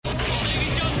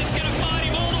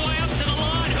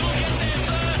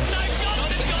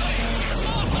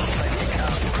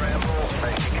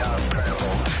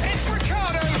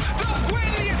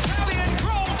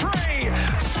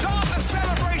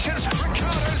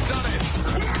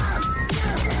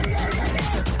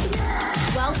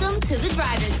to the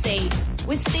driver's seat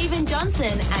with Stephen Johnson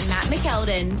and Matt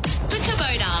McKeldin. For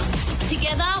Kubota,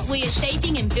 together we are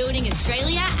shaping and building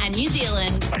Australia and New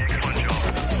Zealand.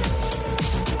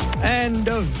 And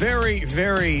a very,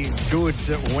 very good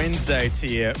Wednesday to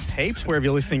you, peeps, wherever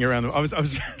you're listening around. I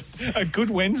was a good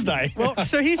Wednesday. Well,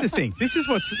 so here's the thing. This is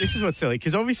what's silly,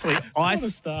 because obviously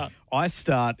I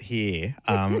start here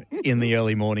in the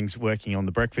early mornings working on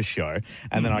the breakfast show,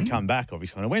 and then I come back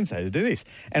obviously on a Wednesday to do this.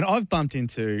 And I've bumped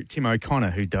into Tim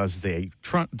O'Connor, who does the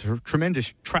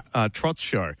tremendous Trots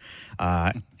show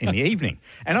in the evening,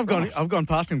 and I've gone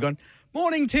past him, gone,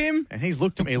 "Morning, Tim," and he's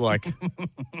looked at me like,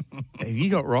 "Have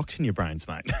you got rocks in your brains,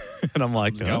 mate?" And I'm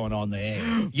like, "What's going on there?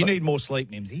 You need more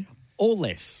sleep, Nimsy." Or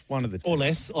less, one of the two. Or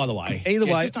less, either way. Either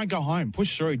way. Just don't go home.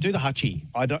 Push through. Do the hutchie.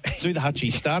 Do the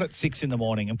hutchie. Start at 6 in the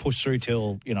morning and push through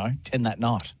till, 10 that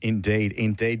night.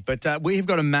 Indeed. But we have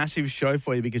got a massive show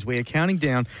for you because we are counting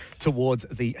down towards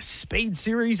the Speed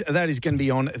Series. That is going to be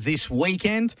on this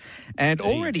weekend. And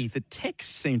already the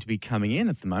texts seem to be coming in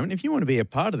at the moment. If you want to be a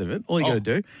part of it, all you got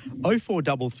to do,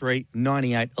 0433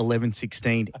 98 11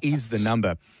 16 is the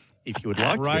number. If you would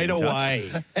like to.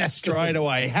 Straight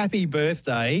away. Happy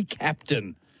birthday,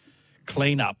 Captain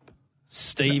Cleanup,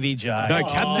 Stevie J. No,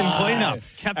 Captain Cleanup.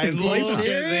 Captain Cleanup. Look at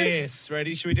this.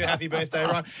 Ready? Should we do happy birthday,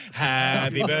 right?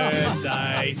 Happy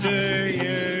birthday to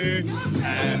you.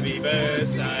 Happy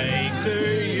birthday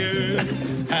to you.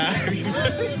 Happy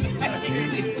birthday.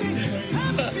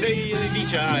 Stevie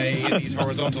J in his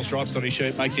horizontal stripes on his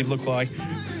shirt makes him look like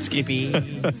Skippy.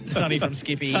 Sonny from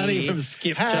Skippy. Sonny from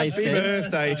Skip. Happy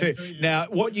birthday to. Now,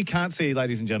 what you can't see,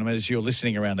 ladies and gentlemen, as you're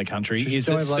listening around the country, is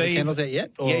that Steve. Blow the candles out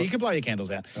yet? Or? Yeah, you can blow your candles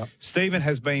out. Oh. Stephen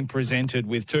has been presented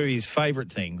with two of his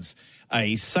favourite things: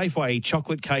 a Safeway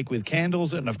chocolate cake with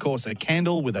candles, and of course a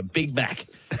candle with a Big Mac.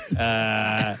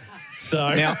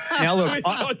 So now look,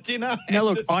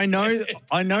 I know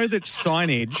that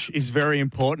signage is very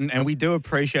important, and we do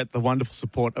appreciate the wonderful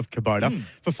support of Kubota.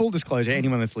 For full disclosure,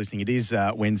 anyone that's listening, it is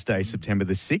Wednesday, September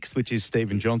the 6th, which is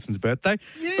Stephen Johnson's birthday.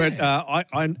 Yeah. But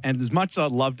and as much as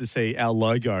I'd love to see our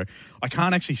logo, I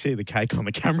can't actually see the cake on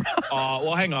the camera. Oh,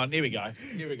 well, hang on. Here we go.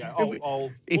 I'll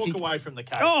walk away from the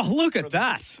cake. Oh, look at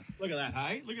that. Look at that,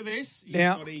 hey? Look at this.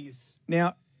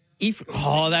 Now,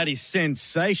 that is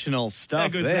sensational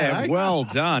stuff there. That, eh? Well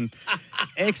done.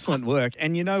 Excellent work.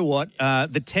 And you know what?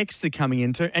 The texts are coming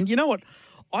into, and you know what?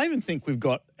 I even think we've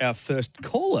got our first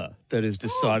caller that has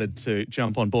decided to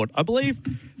jump on board. I believe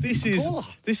this is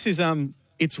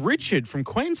it's Richard from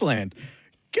Queensland.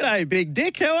 G'day, Big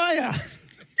Dick. How are you?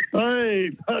 Hey,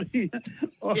 buddy.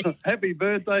 Oh, happy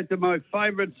birthday to my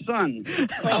favourite son.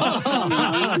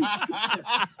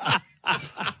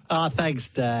 Oh, thanks,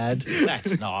 Dad.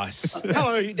 That's nice.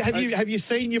 Hello. Have you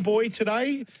seen your boy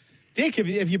today? Dick, have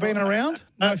you been around?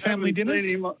 No family dinners?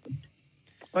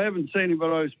 I haven't seen him,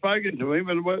 but I've spoken to him.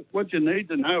 And what you need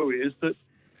to know is that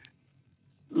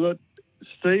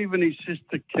Steve and his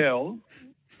sister Kel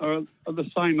are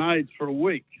the same age for a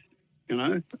week,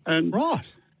 And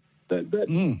right.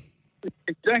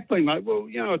 Exactly, mate. Well,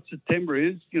 it's September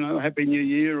is, Happy New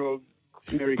Year or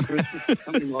Merry Christmas,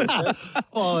 something like that.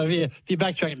 Well, if you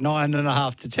backtrack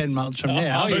 9.5 to 10 months from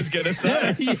now. I was going to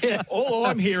say. Yeah. All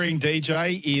I'm hearing,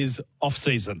 DJ, is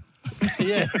off-season.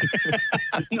 Yeah.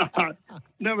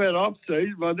 No about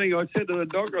off-season, but I said to the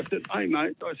doctor, I said, hey,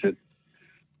 mate,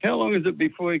 how long is it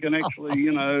before you can actually,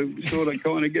 sort of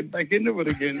kind of get back into it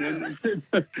again?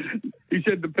 And he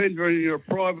said, depends whether you're a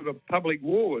private or public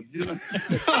ward,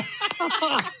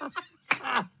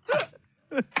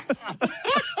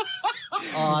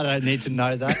 Oh, I don't need to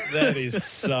know that. That is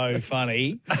so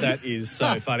funny. That is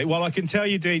so funny. Well, I can tell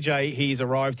you, DJ, he's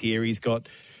arrived here. He's got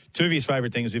two of his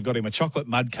favourite things. We've got him a chocolate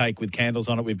mud cake with candles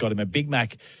on it. We've got him a Big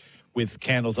Mac with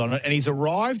candles on it. And he's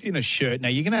arrived in a shirt. Now,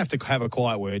 you're going to have a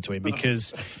quiet word to him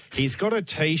because he's got a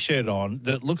T-shirt on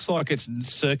that looks like it's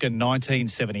circa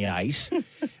 1978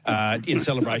 in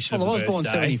celebration of the birthday. I was born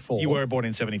in 74. You were born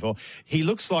in 74. He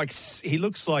looks like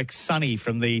Sonny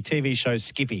from the TV show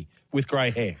Skippy with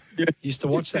grey hair. Used to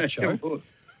watch that show.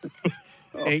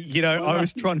 I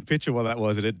was trying to picture what that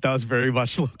was, and it does very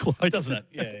much look like, doesn't it?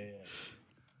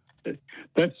 Yeah.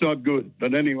 That's not good,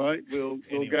 but anyway, we'll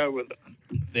go with it.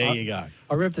 There you go.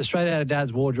 I ripped it straight out of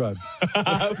Dad's wardrobe.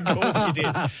 Of course you did.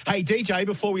 Hey, DJ,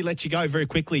 before we let you go very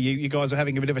quickly, you guys are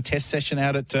having a bit of a test session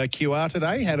out at QR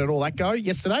today. How did all that go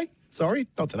yesterday? Sorry,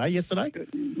 not today, yesterday?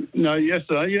 No,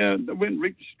 yesterday, yeah. It went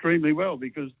extremely well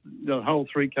because the whole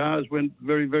three cars went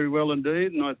very, very well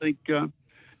indeed. And I think,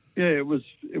 it was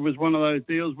one of those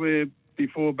deals where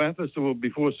before Bathurst or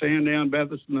before Sandown,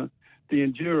 Bathurst and the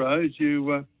Enduros,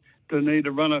 you do need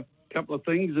to run a couple of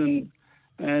things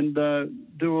and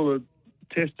do all the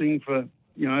testing for,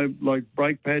 like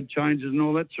brake pad changes and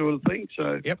all that sort of thing.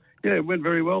 So, Yep. yeah, it went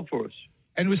very well for us.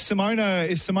 And is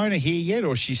Simona here yet,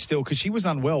 or is she still? Because she was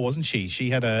unwell, wasn't she? She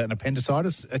had an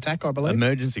appendicitis attack, I believe.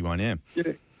 Emergency one, yeah.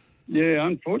 Yeah,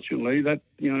 unfortunately, that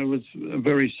was a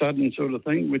very sudden sort of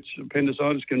thing, which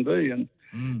appendicitis can be, and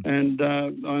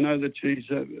I know that she's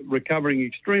recovering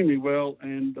extremely well,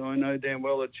 and I know damn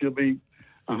well that she'll be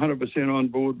 100% on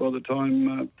board by the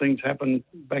time things happen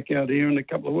back out here in a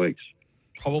couple of weeks.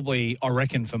 Probably, I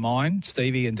reckon, for mine,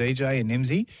 Stevie and DJ and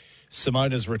Nimsy,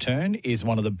 Simona's return is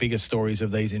one of the biggest stories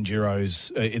of these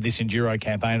enduros, this enduro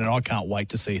campaign, and I can't wait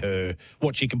to see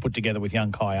what she can put together with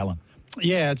young Kai Allen.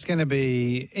 Yeah, it's going to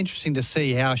be interesting to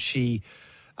see how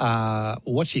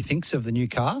what she thinks of the new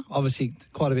car. Obviously,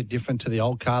 quite a bit different to the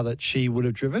old car that she would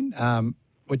have driven,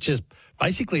 which is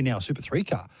basically now a Super 3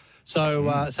 car. So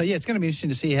yeah, it's going to be interesting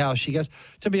to see how she goes.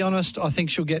 To be honest, I think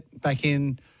she'll get back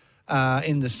in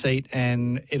the seat,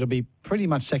 and it'll be pretty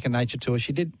much second nature to her.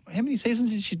 She did, how many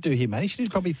seasons did she do here, Matty? She did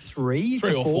probably three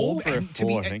or four. I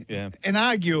think, yeah. And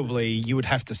arguably, you would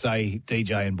have to say,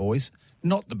 DJ and boys,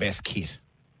 not the best kit.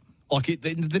 Like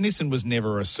the Nissan was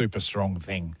never a super strong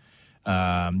thing.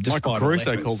 Michael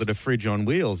Caruso called it a fridge on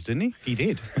wheels, didn't he? He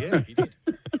did. Yeah, he did.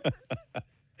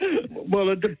 Well,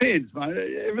 it depends, mate.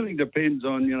 Everything depends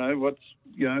on what's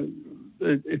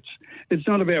it's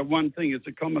not about one thing. It's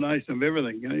a combination of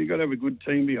everything. You've got to have a good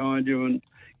team behind you, and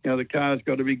the car's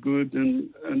got to be good and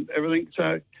everything.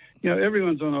 So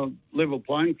everyone's on a level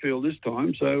playing field this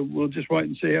time. So we'll just wait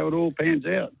and see how it all pans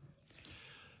out.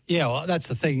 Yeah, well, that's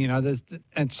the thing.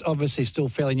 It's obviously still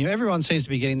fairly new. Everyone seems to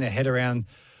be getting their head around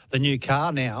the new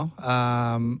car now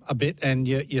a bit, and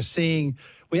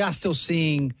we are still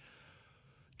seeing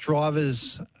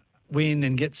drivers win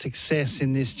and get success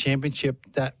in this championship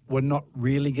that were not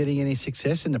really getting any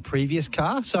success in the previous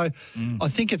car. So I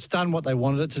think it's done what they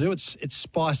wanted it to do. It's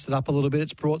spiced it up a little bit.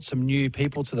 It's brought some new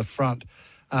people to the front.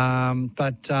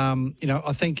 But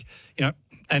I think,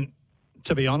 and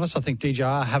to be honest, I think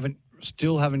DJR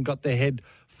still haven't got their head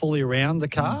fully around the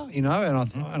car, and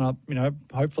I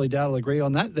hopefully Dale will agree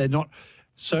on that. They're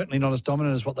certainly not as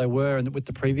dominant as what they were with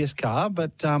the previous car,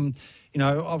 but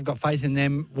I've got faith in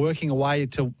them working away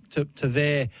to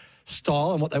their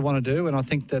style and what they want to do, and I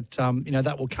think that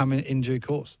that will come in due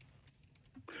course.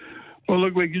 Well,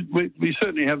 look, we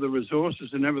certainly have the resources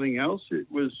and everything else. It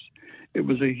was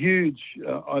a huge,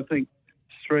 I think,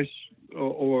 stress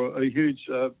or a huge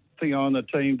thing on the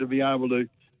team to be able to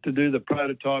do the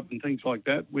prototype and things like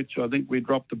that, which I think we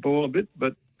dropped the ball a bit,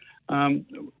 but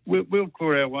we'll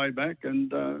claw our way back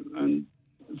and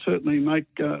certainly make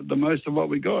the most of what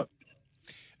we got.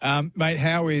 Mate,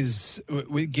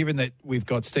 given that we've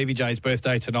got Stevie J's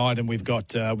birthday tonight and we've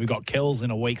got Kells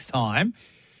in a week's time,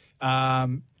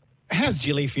 how's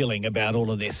Jilly feeling about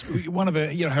all of this? One of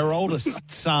her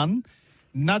oldest son,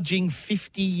 nudging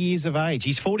 50 years of age.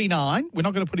 He's 49. We're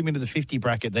not going to put him into the 50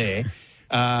 bracket there.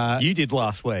 You did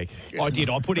last week. I did.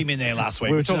 I put him in there last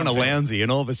week. We were talking to Lounsey,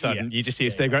 and all of a sudden you just hear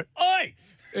Steve go, "Oi!"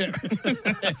 Yeah.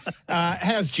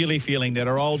 How's Jilly feeling that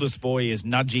her oldest boy is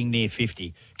nudging near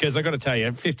 50? Because I got to tell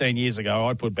you, 15 years ago,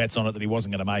 I put bets on it that he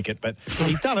wasn't going to make it, but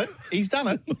he's done it. He's done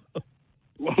it.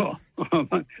 Well,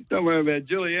 don't worry about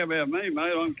Jilly. How about me,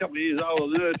 mate? I'm a couple of years older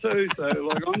than her too,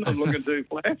 so I'm not looking too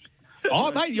flat.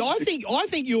 Oh, mate, I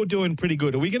think you're doing pretty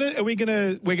good. We're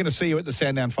gonna see you at the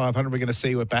Sandown 500. We're gonna see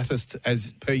you at Bathurst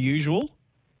as per usual.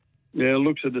 Yeah,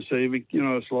 looks are deceiving. You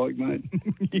know what it's like, mate.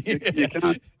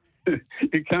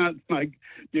 You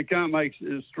can't make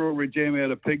strawberry jam out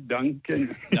of pig dung, can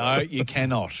you? No, you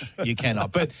cannot. You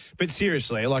cannot. But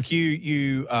seriously, like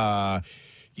you are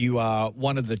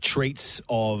one of the treats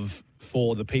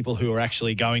for the people who are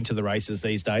actually going to the races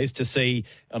these days to see,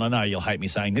 and I know you'll hate me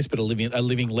saying this, but a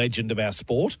living legend of our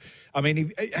sport. I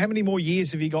mean, how many more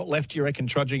years have you got left, you reckon,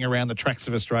 trudging around the tracks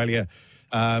of Australia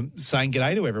saying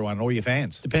g'day to everyone, all your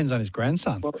fans? Depends on his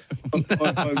grandson. Well,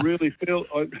 I really feel,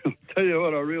 I tell you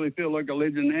what, I really feel like a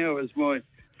legend now as my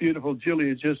beautiful Jilly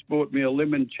has just bought me a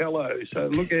limoncello, so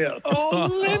look out. Oh,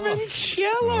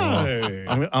 limoncello!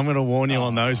 I'm going to warn you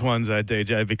on those ones,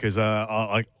 DJ, because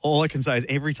all I can say is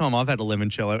every time I've had a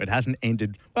limoncello, it hasn't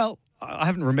ended well. I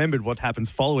haven't remembered what happens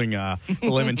following the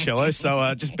limoncello,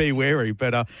 so just be wary.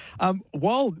 But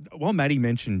while Matty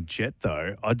mentioned Jet,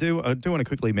 though, I do want to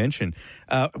quickly mention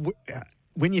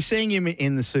when you're seeing him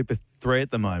in the Super 3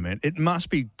 at the moment, it must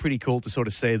be pretty cool to sort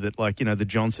of see that, the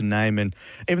Johnson name, and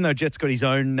even though Jet's got his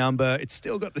own number, it's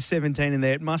still got the 17 in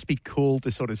there. It must be cool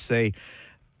to sort of see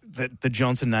that the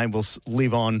Johnson name will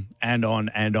live on and on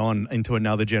and on into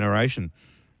another generation.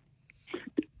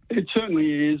 It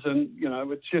certainly is, and,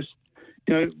 it's just,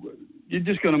 you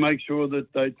just got to make sure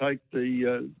that they take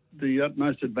the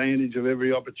utmost advantage of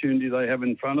every opportunity they have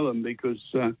in front of them, because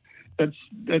that's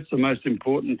the most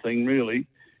important thing, really,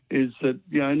 is that,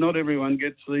 not everyone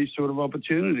gets these sort of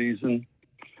opportunities, and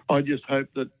I just hope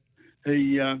that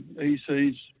he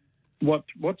sees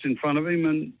what's in front of him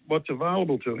and what's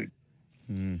available to him.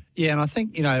 Yeah, and I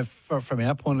think, from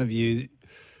our point of view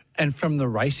and from the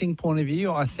racing point of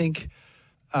view, I think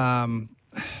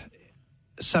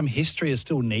some history is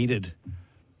still needed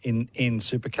in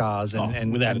supercars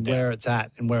and where it's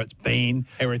at and where it's been.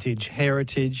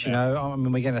 Heritage. Yeah. I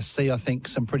mean, we're going to see, I think,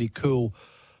 some pretty cool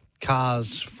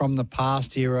cars from the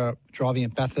past era driving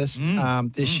at Bathurst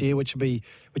this year, which would be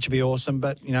awesome.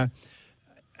 But,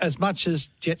 as much as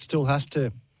Jet still has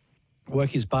to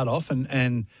work his butt off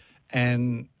and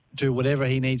do whatever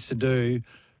he needs to do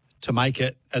to make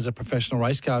it as a professional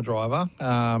race car driver,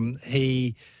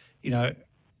 he,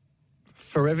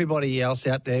 for everybody else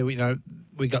out there, we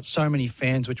got so many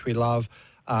fans, which we love,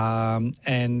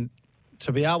 and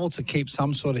to be able to keep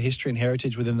some sort of history and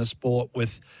heritage within the sport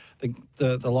with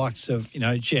the likes of,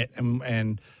 Jet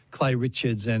and Clay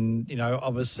Richards and,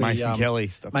 obviously Mason Kelly,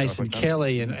 stuff Mason like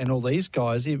Kelly and all these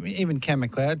guys, even Cam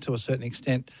McLeod to a certain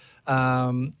extent,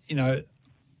 all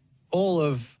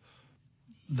of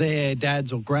their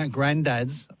dads or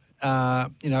granddads,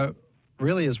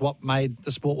 really is what made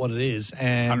the sport what it is.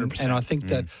 And 100%. And I think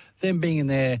that them being in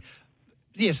there,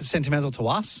 yes, it's sentimental to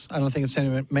us. I don't think it's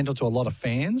sentimental to a lot of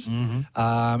fans. And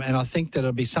I think that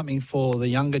it'll be something for the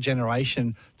younger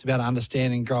generation to be able to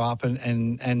understand and grow up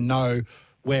and know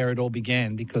where it all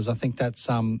began, because I think that's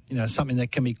something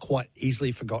that can be quite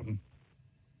easily forgotten.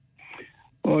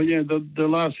 Well, yeah, the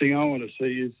last thing I want to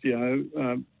see is,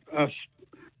 us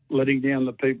letting down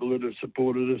the people that have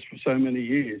supported us for so many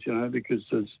years, because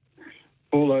there's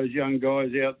all those young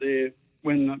guys out there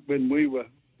when we were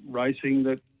racing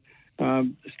that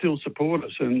still support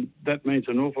us, and that means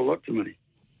an awful lot to me.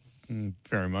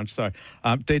 Very much so.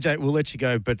 DJ, we'll let you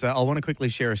go, but I want to quickly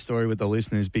share a story with the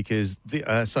listeners, because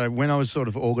so when I was sort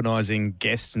of organising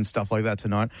guests and stuff like that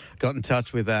tonight, got in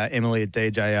touch with Emily at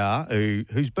DJR,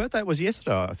 whose birthday it was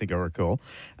yesterday, I think I recall,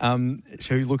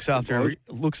 who looks after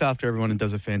everyone and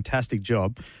does a fantastic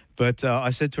job. But I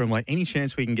said to him, any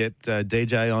chance we can get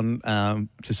DJ on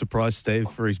to surprise Steve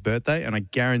for his birthday? And I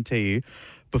guarantee you,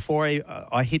 before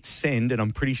I hit send, and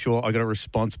I'm pretty sure I got a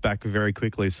response back very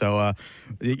quickly. So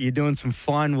you're doing some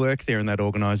fine work there in that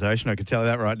organisation. I can tell you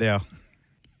that right now.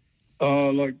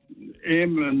 Like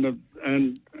Em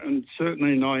and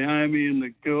certainly Naomi and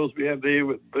the girls we have there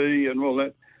with B and all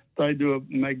that, they do a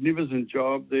magnificent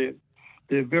job. They're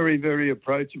very, very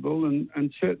approachable,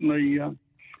 and certainly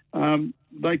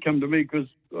they come to me because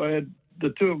I had the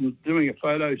two of them doing a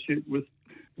photo shoot with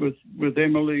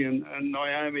Emily and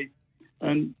Naomi.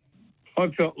 And I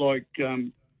felt like,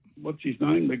 what's his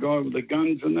name, the guy with the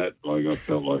guns and that? I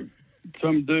felt like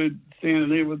some dude standing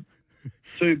there with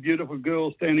two beautiful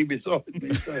girls standing beside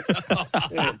me. So,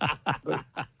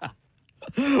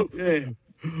 yeah.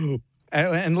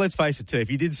 And let's face it, too,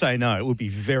 if you did say no, it would be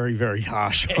very, very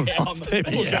harsh on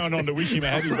people going on to wish him a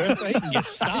happy birthday and get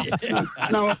stuffed.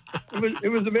 No, it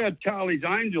was about Charlie's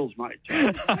Angels, mate.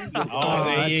 Charlie's Angels. Oh,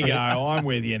 there you go. I'm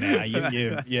with you now.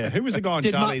 Yeah. Who was the guy on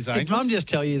Charlie's Angels? Did Mum just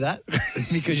tell you that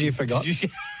because you forgot?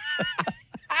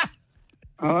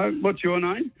 What's your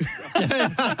name? Who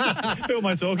am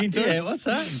I talking to? Yeah, what's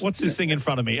that? What's this thing in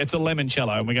front of me? It's a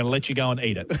limoncello, and we're going to let you go and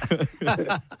eat it.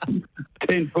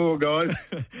 10-4, guys.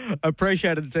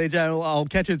 Appreciate it, DJ. I'll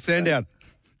catch you at Sandown.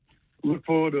 Look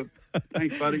forward to it.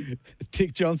 Thanks, buddy.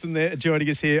 Dick Johnson there joining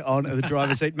us here on the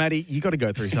driver's seat. Matty, you got to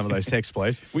go through some of those texts,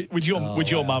 please. Would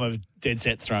your mum have dead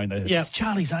set thrown the... Yeah. It's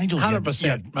Charlie's Angels.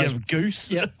 100%. You goose.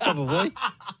 Yeah, probably.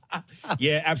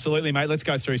 Yeah, absolutely, mate. Let's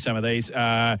go through some of these.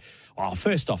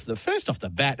 First off the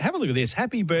bat, have a look at this.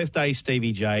 Happy birthday,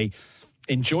 Stevie J.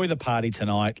 Enjoy the party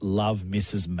tonight. Love,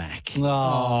 Mrs. Mac.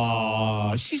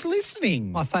 Oh, she's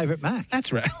listening. My favourite Mac.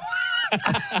 That's right.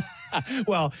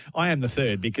 Well, I am the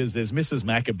third because there's Mrs.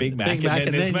 Mac, a Big Mac, and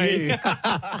then there's me.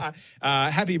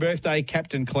 Happy birthday,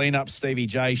 Captain Cleanup, Stevie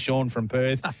J, Sean from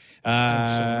Perth.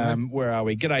 Where are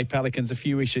we? G'day, Pelicans. A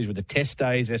few issues with the test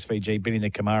days, SVG bidding the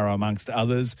Camaro amongst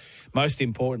others. Most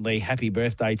importantly, happy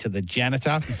birthday to the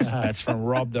janitor. That's from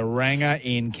Rob the Ranger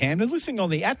in Camden. Listening on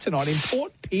the app tonight in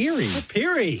Port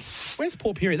Pirie. Where's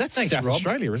Port Pirie? That's South Rob.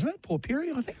 Australia, isn't it? Port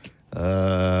Pirie, I think.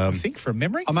 I think from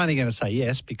memory. I'm only going to say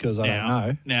yes because I don't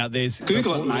know. Now there's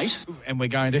Google it, mate. And we're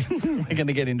going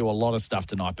to get into a lot of stuff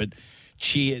tonight. But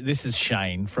this is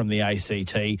Shane from the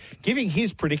ACT giving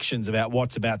his predictions about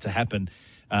what's about to happen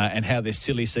and how this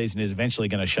silly season is eventually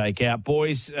going to shake out.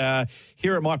 Boys,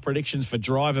 here are my predictions for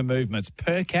driver movements.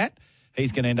 Percat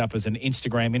He's going to end up as an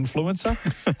Instagram influencer.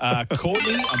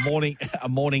 Courtney, a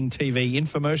morning TV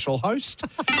infomercial host.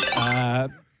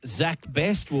 Zach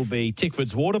Best will be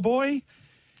Tickford's water boy.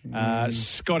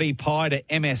 Scotty Pye to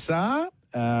MSR.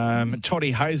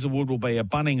 Toddy Hazelwood will be a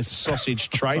Bunnings sausage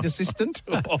trade assistant.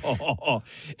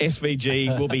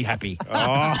 SVG will be happy.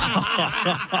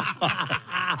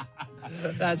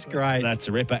 That's great. That's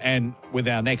a ripper. And with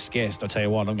our next guest, I'll tell you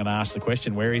what, I'm going to ask the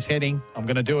question, where he's heading. I'm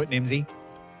going to do it, Nimsy.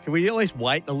 Can we at least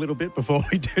wait a little bit before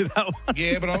we do that one?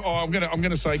 Yeah, but I'm going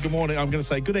to say good morning. I'm going to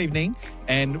say good evening.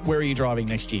 And where are you driving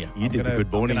next year? You did the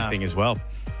good morning thing as well.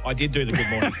 I did do the good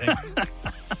morning thing.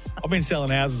 I've been selling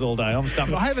houses all day. I'm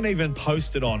stuffed. I haven't even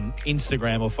posted on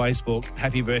Instagram or Facebook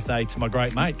happy birthday to my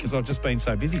great mate because I've just been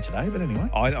so busy today. But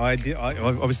anyway.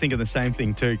 I was thinking the same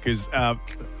thing too because I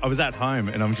was at home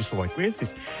and I'm just like, where's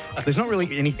this? There's not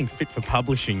really anything fit for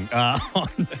publishing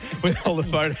with all the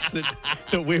photos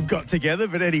that we've got together.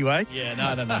 But anyway. Yeah,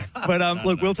 no. But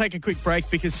look, we'll take a quick break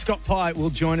because Scott Pye will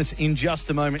join us in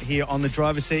just a moment here on the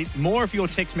driver's seat. More of your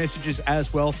text messages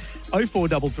as well.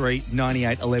 0433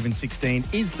 98 11 16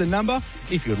 is the number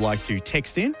if you would like to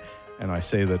text in. And I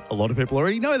see that a lot of people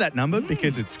already know that number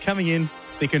because it's coming in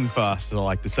thick and fast, as I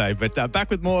like to say. But back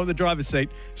with more of the driver's seat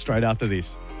straight after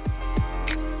this.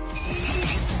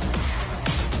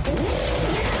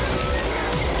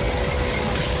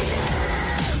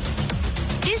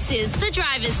 This is the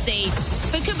driver's seat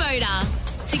for Kubota.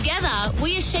 Together,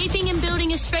 we are shaping and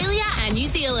building Australia and New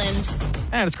Zealand.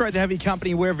 And it's great to have your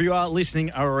company wherever you are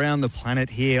listening around the planet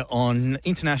here on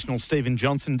International Stephen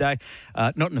Johnson Day.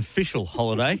 Not an official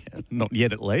holiday, not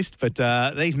yet at least, but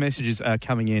these messages are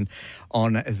coming in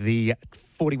on the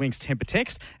 40 Winks Temper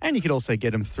text, and you could also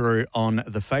get them through on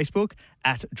the Facebook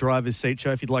at Driver's Seat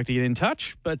Show if you'd like to get in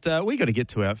touch. But we got to get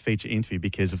to our feature interview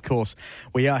because, of course,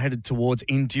 we are headed towards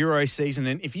Enduro season.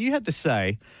 And if you had to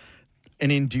say an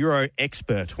enduro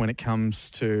expert when it comes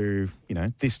to,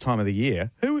 this time of the year,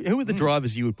 who are the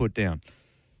drivers you would put down?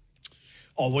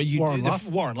 Oh, well, Warren Luff.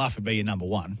 Warren Luff would be your number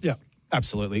one. Yeah.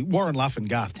 Absolutely. Warren Luff and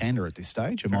Garth Tander at this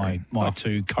stage are my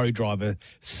two co-driver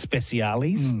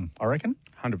speciales, I reckon.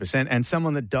 100%. And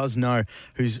someone that does know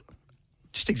who's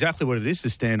just exactly what it is to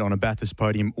stand on a Bathurst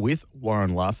podium with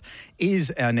Warren Luff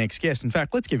is our next guest. In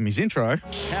fact, let's give him his intro.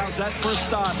 How's that for a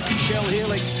start? Shell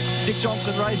Helix, Dick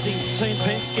Johnson Racing, Team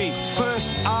Penske. First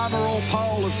Armour All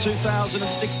pole of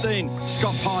 2016.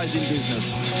 Scott Pye's in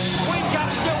business.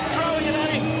 Wingcap still throwing it at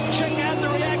him. Check out the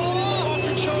reaction in the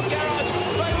Walkinshaw garage.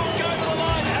 They will go to the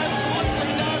line.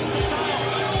 Absolutely nose to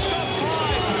tail. Scott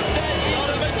Pye, that is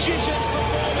a magician's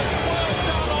performance. Well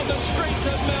done on the streets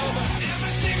of Melbourne.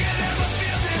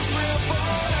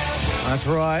 That's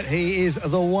right. He is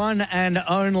the one and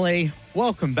only.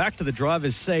 Welcome back to the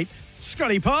driver's seat,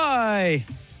 Scotty Pye.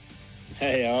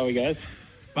 Hey, how are we, guys?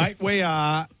 Mate, we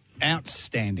are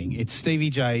outstanding. It's Stevie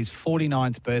J's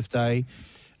 49th birthday.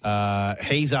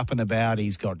 He's up and about.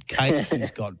 He's got cake.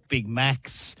 He's got Big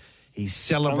Macs. He's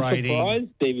celebrating. I'm surprised,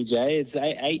 Stevie J. It's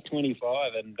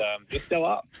 8:25 and you're still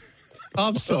up.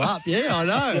 I'm still up. Yeah, I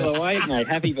know. Still awake, mate.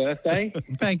 Happy birthday.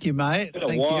 Thank you, mate. Been a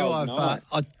Thank you. wild night.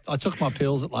 I took my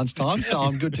pills at lunchtime, so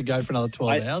I'm good to go for another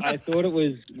 12 hours. I thought it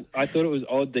was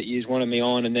odd that you just wanted me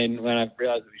on, and then when I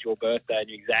realised it was your birthday, I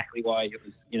knew exactly why it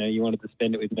was. You wanted to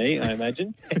spend it with me. I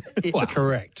imagine.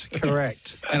 Correct.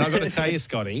 And I've got to tell you,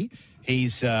 Scotty, he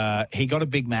got a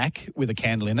Big Mac with a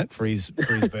candle in it for his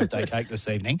birthday cake this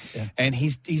evening, and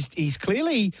he's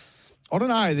clearly. I don't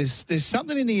know. There's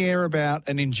something in the air about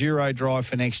an enduro drive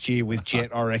for next year with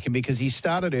Jet, I reckon, because he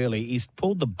started early. He's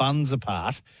pulled the buns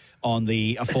apart on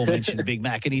the aforementioned Big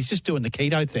Mac, and he's just doing the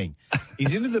keto thing.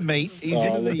 He's into the meat. He's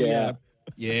into the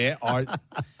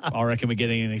I reckon we're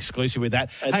getting an exclusive with that.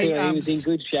 He was in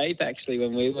good shape actually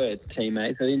when we were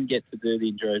teammates. I didn't get to do the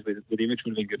enduros with him, which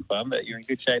would have been good fun. But you're in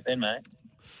good shape then, mate.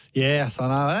 Yes, I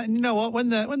know. And you know what? When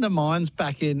the mind's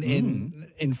back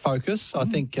in focus, I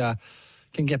think.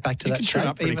 Can get back to that shape.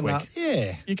 Up pretty quick.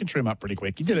 You can trim up pretty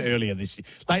quick. You did it earlier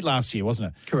late last year, wasn't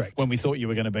it? Correct. When we thought you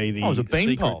were going to be the it was a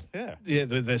beanpole.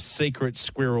 The secret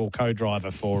squirrel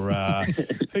co-driver for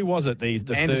who was it? The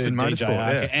Anderson third Motorsport.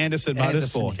 DJ, Anderson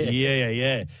Motorsport.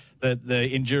 Yeah. The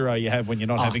enduro you have when you're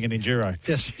not having an enduro.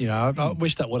 Just I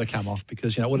wish that would have come off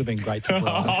because it would have been great to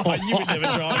drive. You would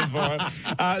never drive for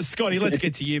it. Scotty, let's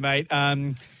get to you, mate.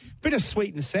 Bit of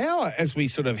sweet and sour as we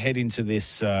sort of head into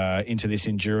this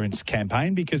endurance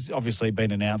campaign because obviously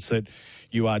been announced that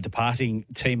you are departing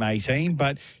Team 18,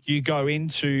 but you go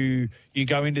into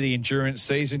the endurance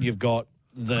season. You've got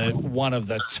one of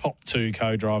the top two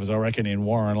co-drivers, I reckon, in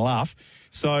Warren Luff.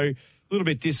 So a little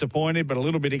bit disappointed, but a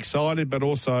little bit excited, but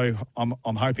also I'm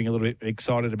hoping a little bit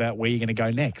excited about where you're going to go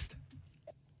next.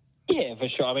 Yeah, for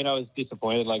sure. I mean, I was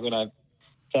disappointed. Like when I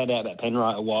found out that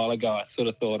Penrite a while ago, I sort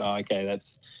of thought, oh, okay, that's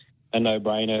a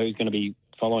no-brainer. Who's going to be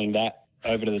following that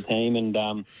over to the team?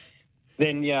 And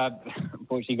then,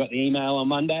 unfortunately, got the email on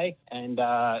Monday, and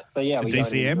we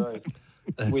DCM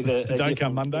with a Don't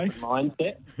come Monday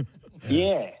mindset.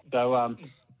 Yeah, so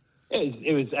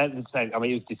it was as I say, I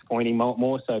mean, it was disappointing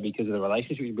more so because of the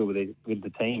relationship we built with the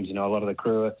teams. You know, a lot of the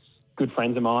crew are good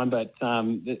friends of mine, but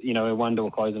one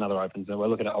door closed, another opens. So we're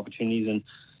looking at opportunities, and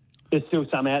there's still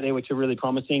some out there which are really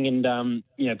promising, and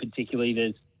particularly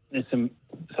there's some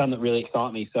that really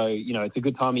excite me. So it's a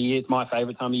good time of year. It's my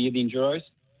favourite time of year, the Enduros.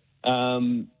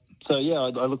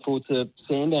 I look forward to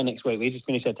Sandown next week. We just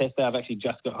finished our test day. I've actually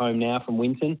just got home now from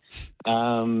Winton. So I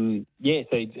don't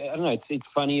know. It's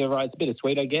funny, right? It's a bit of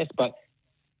sweet, I guess, but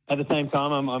at the same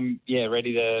time, I'm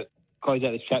ready to close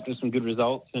out this chapter with some good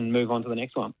results and move on to the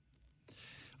next one.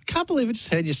 I can't believe I just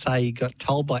heard you say you got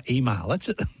told by email.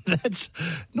 That's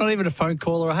not even a phone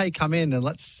call or, hey, come in and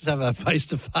let's have a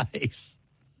face-to-face.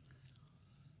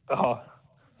 Oh.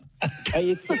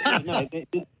 It's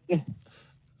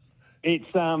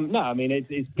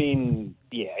been,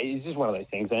 it's just one of those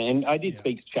things. And I did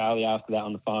speak to Charlie after that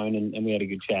on the phone, and we had a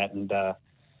good chat. And,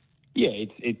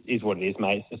 it is what it is,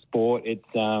 mate. It's a sport. It's,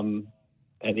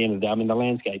 at the end of the day, I mean, the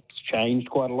landscape's changed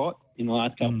quite a lot in the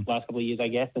last couple of years, I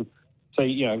guess. And so,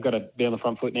 I've got to be on the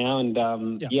front foot now. And,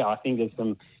 I think there's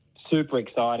some super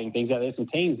exciting things out there. Some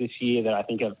teams this year that I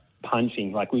think are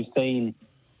punching. Like we've seen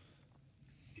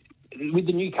with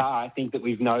the new car, I think that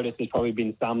we've noticed there's probably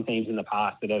been some teams in the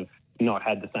past that have not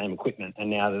had the same equipment, and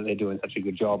now that they're doing such a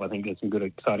good job, I think there's some good,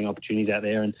 exciting opportunities out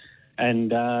there. So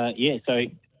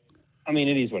I mean,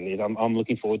 it is what it is. I'm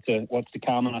looking forward to what's to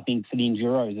come, and I think for the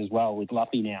Enduros as well, with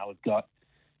Luffy now, we've got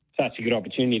such a good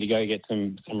opportunity to go get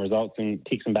some results and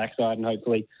kick some backside, and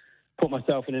hopefully put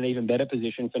myself in an even better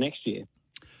position for next year.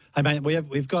 Hey, mate,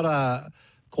 we've got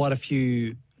quite a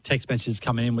few text messages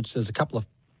coming in, which there's a couple of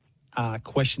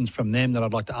questions from them that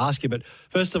I'd like to ask you. But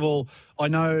first of all, I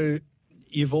know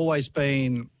you've always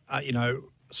been,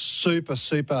 super,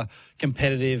 super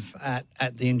competitive at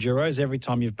the Enduros every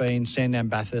time you've been Sandown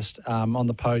Bathurst on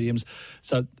the podiums.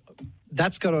 So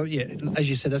that's got to, as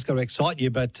you said, that's got to excite you.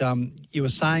 But you were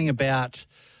saying about,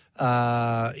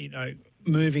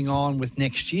 moving on with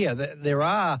next year. There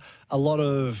are a lot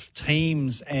of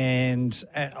teams and,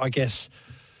 I guess,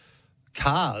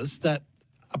 cars that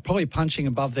are probably punching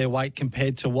above their weight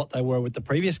compared to what they were with the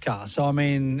previous car. So, I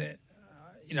mean,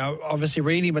 obviously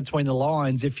reading between the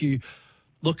lines, if you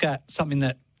look at something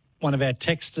that one of our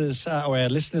texters or our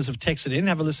listeners have texted in,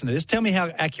 have a listen to this. Tell me how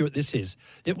accurate this is.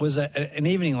 It was an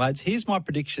evening, lads. Here's my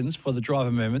predictions for the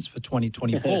driver movements for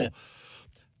 2024.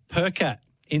 Percat,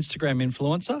 Instagram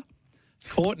influencer.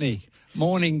 Courtney,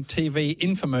 morning TV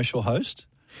infomercial host.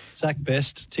 Zach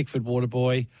Best, Tickford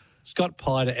Waterboy. Scott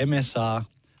Piter, MSR.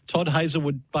 Todd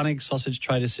Hazelwood, Bunnings Sausage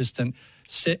Trade Assistant.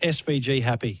 SVG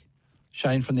Happy.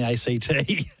 Shane from the ACT.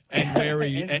 And where are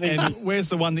you? And where's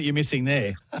the one that you're missing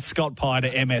there? Scott Piter,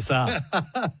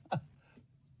 MSR.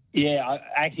 Yeah,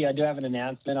 I do have an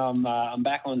announcement. I'm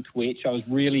back on Twitch. I was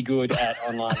really good at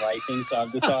online racing, so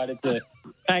I've decided to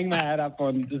hang my hat up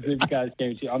on the Supercars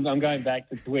Championship. I'm going back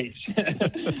to Twitch.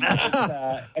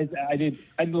 I did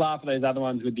laugh at those other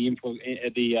ones with the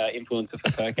influencer for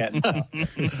Percat and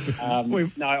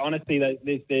stuff. No, honestly,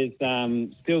 there's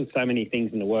still so many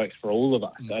things in the works for all of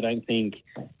us. I don't think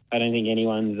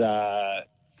anyone's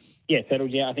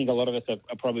settled yet. I think a lot of us are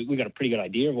probably, we've got a pretty good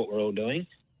idea of what we're all doing.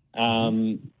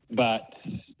 But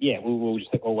yeah, we'll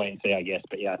just all wait and see, I guess.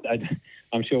 But yeah,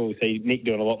 I'm sure we'll see Nick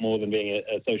doing a lot more than being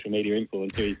a social media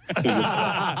influencer.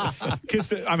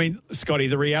 Because, Scotty,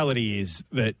 the reality is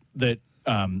that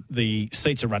the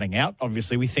seats are running out.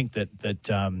 Obviously, we think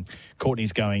that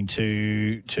Courtney's going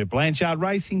to Blanchard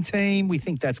Racing Team. We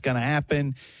think that's going to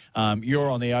happen. You're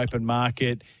on the open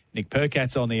market. Nick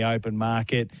Percat's on the open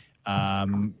market.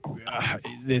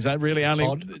 There's really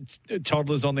only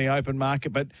Toddler's on the open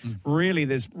market, but really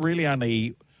there's really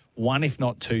only one, if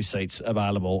not two seats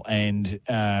available. And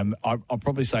I'll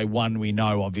probably say one we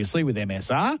know, obviously, with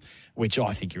MSR, which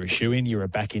I think you're a shoe-in. You're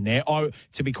back in there.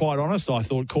 To be quite honest, I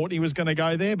thought Courtney was going to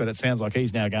go there, but it sounds like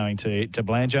he's now going to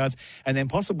Blanchard's. And then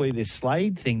possibly this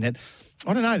Slade thing that,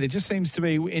 I don't know, there just seems to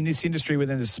be in this industry where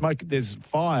there's smoke, there's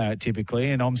fire typically,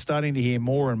 and I'm starting to hear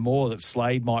more and more that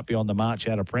Slade might be on the march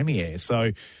out of Premier.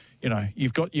 So,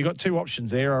 you've got two options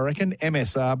there, I reckon,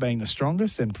 MSR being the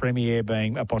strongest and Premier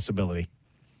being a possibility.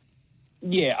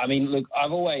 Yeah, look,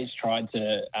 I've always tried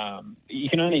to. I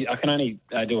can only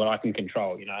do what I can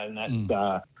control, and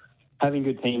that's having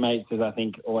good teammates has, I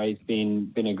think, always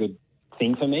been a good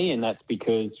thing for me, and that's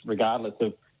because regardless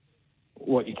of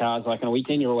what your car's like on a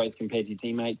weekend. You're always compared to your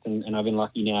teammates, and I've been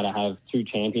lucky now to have 2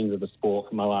 champions of the sport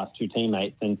for my last 2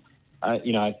 teammates, and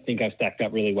I think I've stacked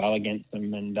up really well against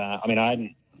them. And I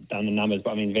hadn't done the numbers,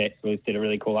 but Vex did a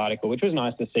really cool article, which was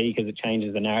nice to see because it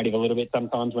changes the narrative a little bit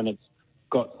sometimes when it's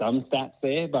got some stats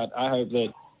there. But I hope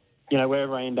that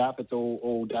wherever I end up, it's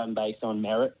all done based on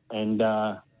merit, and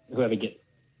whoever gets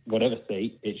whatever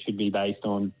seat, it should be based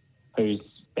on who's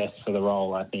best for the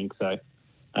role, I think. So,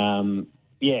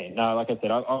 like I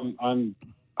said, I'm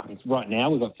right now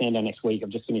we've got Sandown next week. I've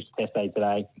just finished the test day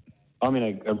today. I'm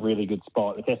in a really good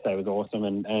spot. The test day was awesome,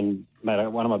 and mate,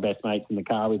 one of my best mates in the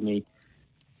car with me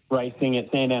racing at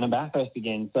Sandown and Bathurst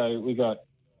again. So we got,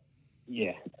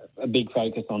 a big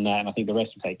focus on that, and I think the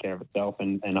rest will take care of itself.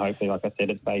 And hopefully, like I said,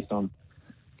 it's based on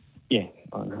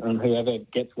whoever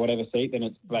gets whatever seat, then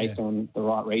it's based on the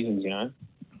right reasons,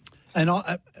 And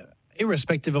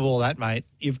irrespective of all that, mate,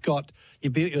 you've built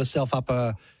yourself up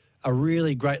a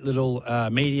really great little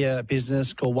media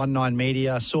business called 19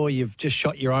 Media. I saw you've just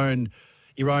shot your own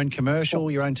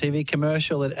commercial, your own TV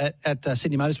commercial at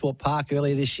Sydney Motorsport Park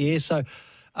earlier this year. So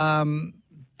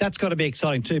that's got to be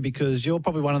exciting too, because you're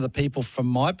probably one of the people, from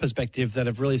my perspective, that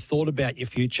have really thought about your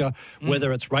future,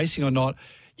 whether it's racing or not.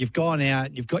 You've gone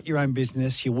out, you've got your own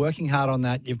business, you're working hard on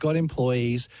that, you've got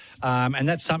employees, and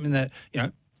that's something that,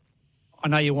 I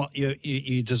know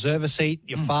you deserve a seat,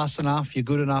 you're fast enough, you're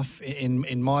good enough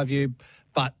in my view,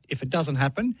 but if it doesn't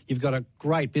happen, you've got a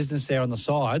great business there on the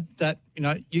side that,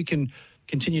 you can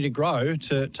continue to grow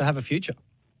to have a future.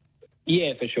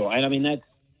 Yeah, for sure. And that's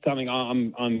something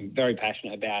I'm very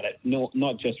passionate about it,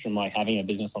 not just from having a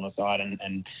business on the side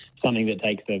and something that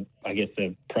takes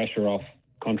the pressure off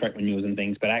contract renewals and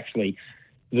things, but actually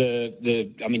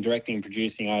directing and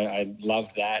producing, I love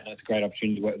that, and it's a great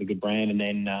opportunity to work with a good brand. And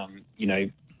then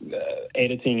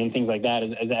editing and things like that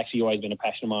has actually always been a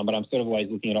passion of mine, but I'm sort of always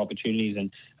looking at opportunities,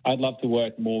 and I'd love to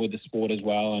work more with the sport as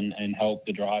well and help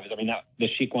the drivers. The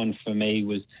Schick one for me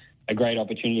was a great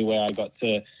opportunity where I got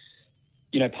to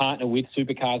partner with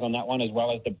supercars on that one as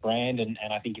well as the brand, and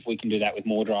I think if we can do that with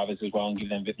more drivers as well and give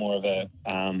them a bit more of a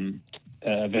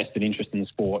vested interest in the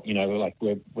sport,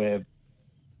 we're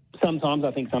sometimes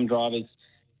I think some drivers,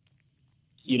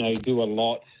 do a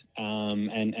lot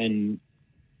and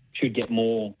should get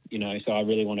more, so I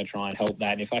really want to try and help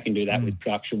that. And if I can do that with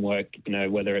production work,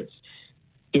 whether it's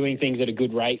doing things at a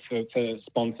good rate for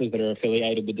sponsors that are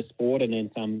affiliated with the sport, and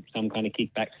then some kind of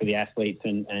kickbacks for the athletes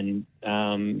and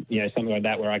something like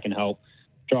that where I can help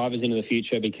drivers into the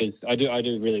future, because I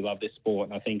do really love this sport,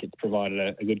 and I think it's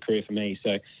provided a good career for me.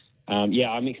 So,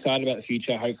 I'm excited about the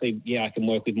future. Hopefully, I can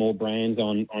work with more brands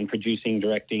on producing,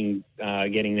 directing,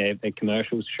 getting their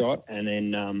commercials shot, and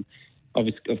then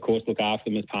obviously, of course, look after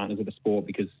them as partners of the sport,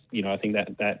 because, I think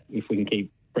that if we can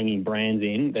keep bringing brands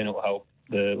in, then it will help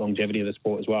the longevity of the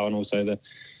sport as well, and also the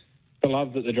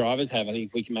love that the drivers have. I think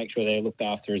if we can make sure they're looked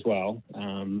after as well,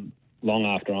 long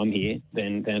after I'm here,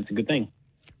 then it's a good thing.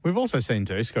 We've also seen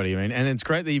too, Scotty, and it's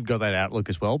great that you've got that outlook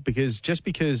as well, because just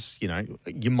because,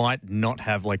 you might not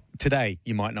have, today,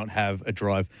 you might not have a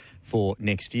drive for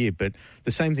next year, but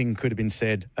the same thing could have been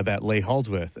said about Lee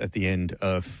Holdsworth at the end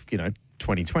of,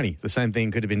 2020. The same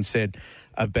thing could have been said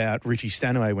about Richie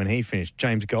Stanaway when he finished,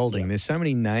 James Golding. Yeah. There's so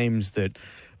many names that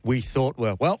we thought,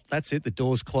 well, that's it, the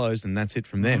door's closed and that's it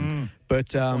from them.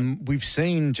 But we've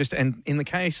seen and in the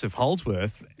case of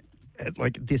Holdsworth,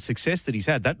 the success that he's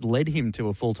had, that led him to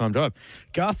a full-time job.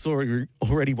 Garth's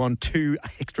already won 2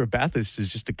 extra Bathursts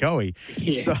just a goey.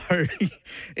 Yeah. So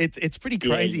it's pretty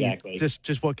crazy. Yeah, exactly.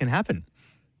 Just what can happen.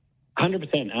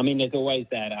 100%. There's always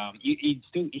that. You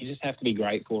just have to be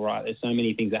grateful, right? There's so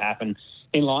many things that happen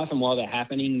in life, and while they're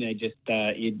happening, they just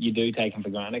you do take them for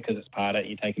granted because it's part of it.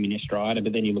 You take them in your stride,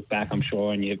 but then you look back, I'm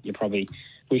sure, and you probably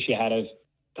wish you had have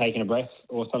taken a breath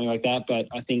or something like that. But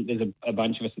I think there's a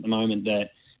bunch of us at the moment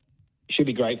that should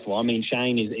be grateful.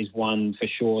 Shane is one for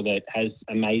sure that has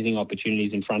amazing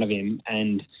opportunities in front of him,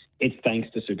 and it's thanks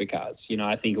to supercars.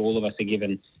 I think all of us are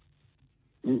given.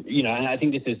 And I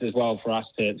think this is as well for us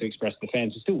to express to the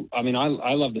fans. Still, I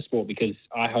love the sport because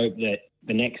I hope that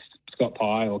the next Scott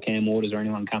Pye or Cam Waters or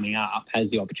anyone coming up has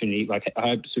the opportunity. I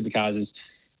hope supercars is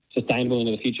sustainable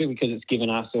into the future, because it's given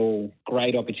us all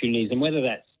great opportunities. And whether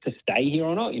that's to stay here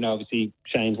or not, obviously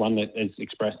Shane's one that has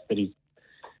expressed that he's,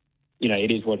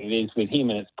 it is what it is with him,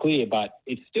 and it's clear, but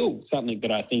it's still something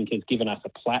that I think has given us a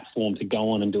platform to go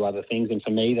on and do other things. And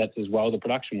for me, that's as well the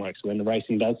production works. When the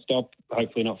racing does stop,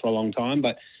 hopefully not for a long time,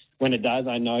 but when it does,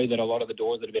 I know that a lot of the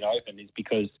doors that have been opened is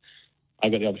because I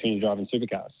got the opportunity to drive in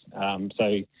supercars.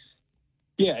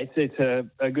 It's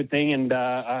a good thing, and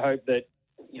I hope that,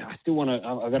 I still want to.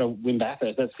 I've got to win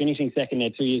Bathurst. That's finishing second there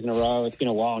 2 years in a row. It's been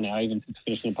a while now, even since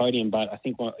finishing the podium. But I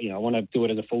think I want to do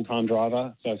it as a full-time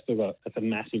driver. So I've still got that's a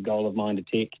massive goal of mine to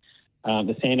tick.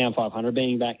 The Sandown 500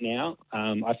 being back now.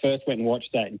 I first went and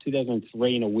watched that in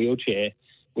 2003 in a wheelchair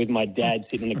with my dad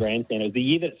sitting in the grandstand. It was the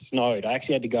year that snowed. I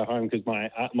actually had to go home because I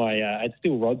had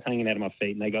still rods hanging out of my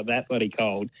feet, and they got that bloody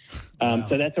cold.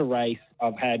 So that's a race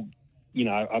I've had.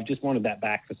 I've just wanted that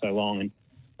back for so long, and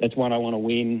that's one I want to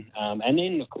win. And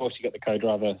then, of course, you got the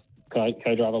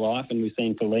co-driver life, and we've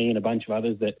seen for Lee and a bunch of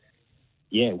others that,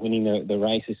 winning the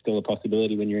race is still a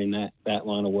possibility when you're in that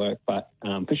line of work. But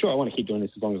for sure, I want to keep doing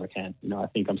this as long as I can. I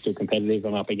think I'm still competitive.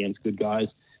 I'm up against good guys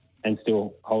and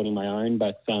still holding my own.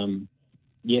 But,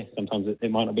 sometimes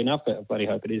it might not be enough, but I bloody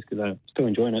hope it is because I'm still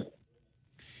enjoying it.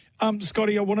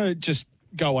 Scotty, I want to just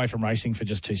go away from racing for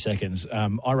just 2 seconds.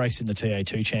 I raced in the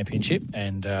TA2 Championship,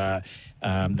 and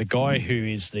the guy who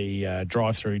is the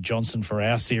drive-through Johnson for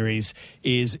our series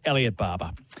is Elliot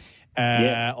Barber.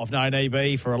 I've known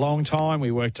EB for a long time. We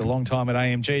worked a long time at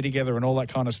AMG together and all that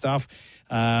kind of stuff.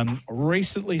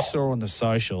 Recently saw on the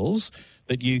socials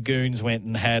that you goons went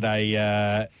and had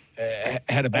a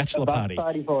bachelor party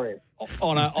for him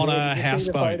on a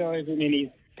houseboat. Photo of him in his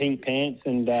pink pants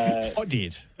and I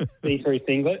did see-through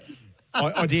singlet.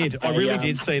 I did. I really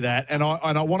did see that. And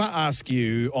I want to ask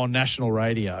you on national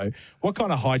radio, what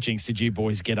kind of hijinks did you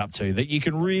boys get up to that you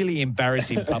can really embarrass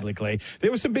him publicly?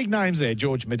 There were some big names there.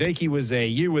 George Madeki was there.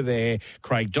 You were there.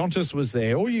 Craig Dontis was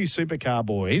there. All you supercar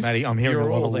boys. Matty, I'm hearing a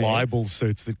lot of libel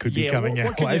suits that could be coming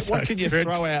out. What can you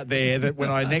throw out there that when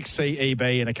I next see EB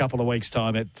in a couple of weeks'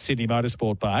 time at Sydney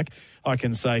Motorsport Park, I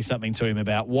can say something to him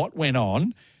about what went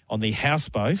on the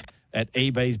houseboat at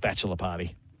EB's bachelor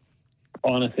party?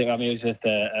 Honestly, it was just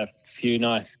a few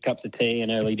nice cups of tea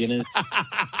and early dinners,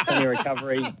 plenty of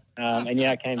recovery, and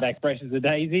I came back fresh as a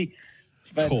daisy.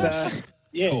 But of course.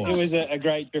 it was a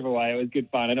great trip away. It was good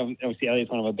fun, and obviously Elliot's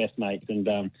one of my best mates, and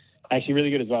actually really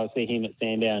good as well to see him at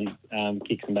Sandown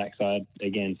kick some backside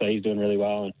again. So he's doing really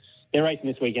well, and they're racing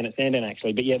this weekend at Sandown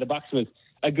actually. But the Bucks was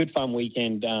a good fun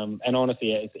weekend, and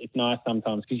honestly, it's nice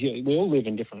sometimes because we all live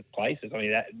in different places. I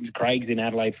mean, Craig's in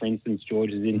Adelaide, for instance. George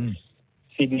is in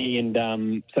Sydney, and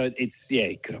so it's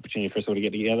a good opportunity for us all to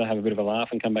get together, have a bit of a laugh,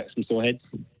 and come back with some sore heads.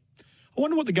 I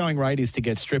wonder what the going rate is to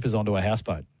get strippers onto a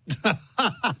houseboat.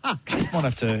 might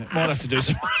have to do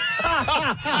some.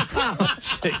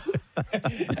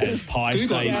 As Pie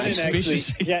stays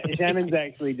suspicious. Shannon's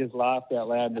actually just laughed out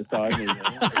loud beside me.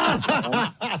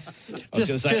 I was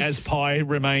going to say, as Pie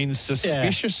remains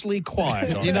suspiciously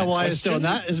quiet. You know why he's doing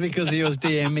that? Is because he was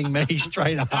DMing me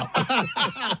straight up.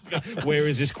 Where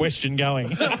is this question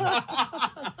going?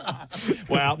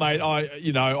 Well, mate,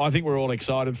 I think we're all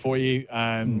excited for you.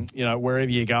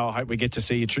 Wherever you go, I hope we get to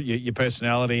see your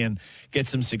personality and get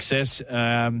some success.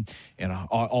 I'll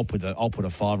put a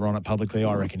 $5 on it publicly.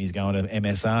 I reckon he's going to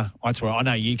MSR. That's where I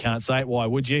know you can't say it. Why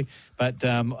would you? But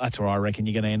that's where I reckon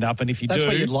you're going to end up. And if you that's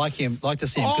where you'd like to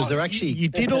see him because they're actually you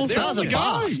did also cars are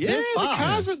fast. Yeah,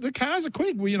 the cars are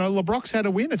quick. Well, LeBrock's had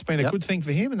a win. It's been a good thing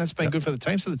for him, and that's been good for the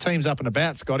team. So the team's up and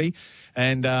about, Scotty.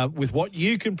 And with what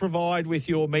you can provide with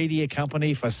your media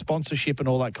company for sponsorship and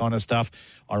all that kind of stuff,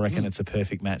 I reckon it's a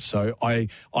perfect match. So I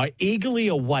eagerly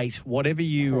await whatever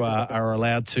you are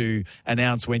allowed to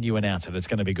announce when you announce it. It's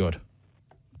going to be good.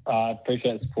 I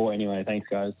appreciate the support anyway. Thanks,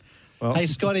 guys. Well, hey,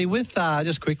 Scotty, with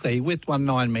just quickly, with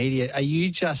 19 Media, are you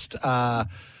just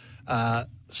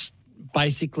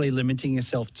basically limiting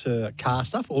yourself to car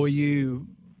stuff, or are you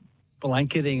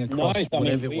blanketing across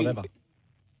whatever?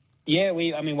 Yeah,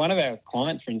 one of our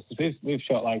clients, for instance, we've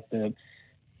shot like the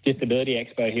Disability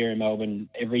Expo here in Melbourne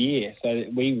every year, so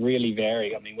we really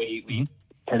vary. I mean, we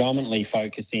predominantly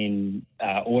focus in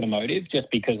automotive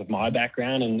just because of my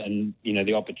background and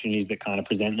the opportunities that kind of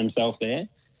present themselves there.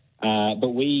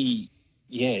 But we,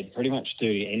 pretty much do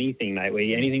anything, mate.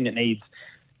 Anything that needs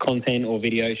content or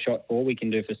video shot for, we can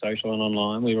do for social and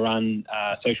online. We run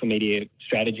social media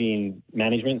strategy and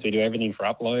management, so we do everything for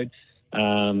upload.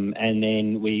 And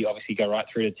then we obviously go right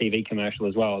through to TV commercial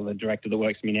as well. The director that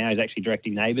works for me now is actually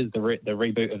directing Neighbours, the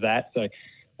reboot of that. So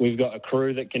we've got a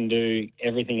crew that can do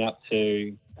everything up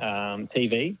to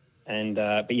TV. And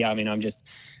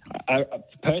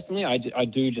personally, I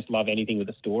do just love anything with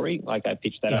a story. Like I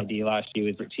pitched that idea last year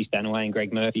with Richie Stanaway and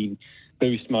Greg Murphy.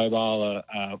 Boost Mobile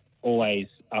are always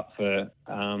up for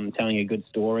telling a good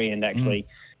story and actually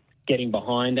getting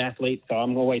behind athletes. So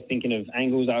I'm always thinking of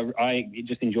angles. I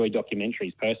just enjoy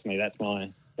documentaries personally. That's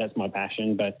my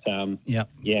passion. But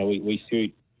we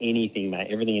shoot anything, mate.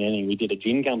 Everything and anything. We did a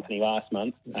gin company last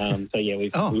month. We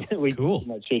cool.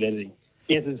 might shoot anything.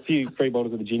 Yes, there's a few free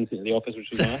bottles of the gin sitting at the office,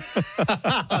 which is nice.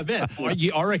 I bet.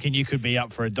 I reckon you could be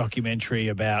up for a documentary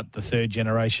about the third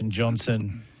generation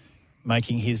Johnson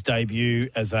making his debut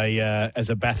as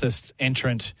a Bathurst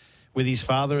entrant with his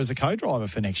father as a co-driver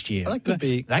for next year. That could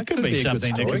be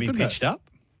something that could be pitched up.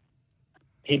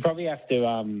 He'd probably have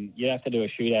to. You'd have to do a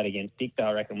shootout against Dick, though,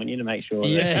 I reckon. We need to make sure.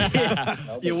 Yeah,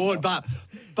 you would. But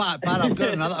I've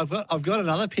got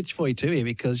another pitch for you too here,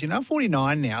 because I'm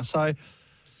 49 now, so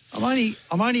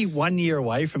I'm only 1 year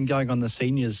away from going on the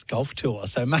seniors golf tour.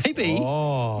 So maybe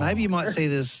you might see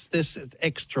this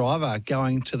ex-driver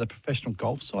going to the professional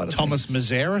golf side of Thomas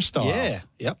things. Mazzara style. Yeah.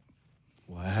 Yep.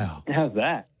 Wow. How's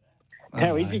that?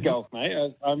 How is your golf,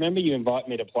 mate? I remember you invite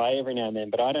me to play every now and then,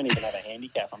 but I don't even have a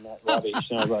handicap. I'm that rubbish.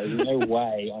 And I was like, there's no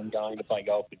way I'm going to play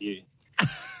golf with you.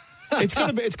 It's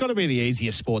got to be the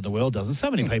easiest sport in the world, doesn't it? So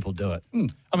many people do it.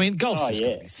 I mean, golf's just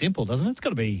got to be simple, doesn't it? It's got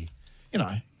to be,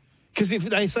 because if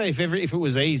they say if it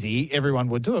was easy, everyone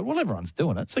would do it. Well, everyone's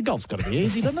doing it, so golf's got to be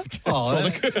easy, doesn't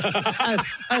it?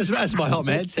 As my old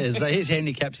man says, his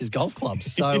handicap's his golf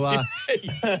clubs. So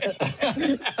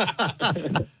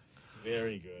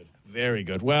very good. Very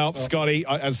good. Well, Scotty,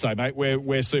 as I say, mate,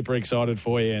 we're super excited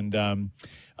for you, and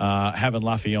having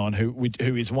Luffy on,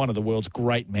 who is one of the world's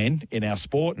great men in our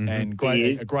sport, and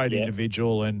a great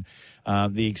individual, and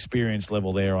the experience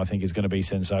level there, I think, is going to be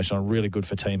sensational. Really good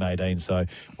for Team 18. So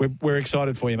we're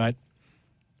excited for you, mate.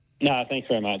 No, thanks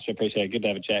very much. I appreciate it. Good to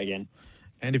have a chat again.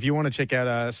 And if you want to check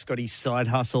out Scotty's side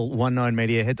hustle, 19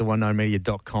 Media, head to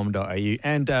 19media.com.au.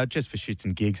 And just for shits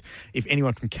and gigs, if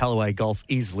anyone from Callaway Golf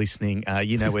is listening,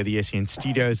 you know where the SEN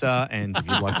studios are. And if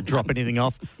you'd like to drop anything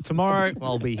off tomorrow,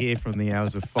 I'll be here from the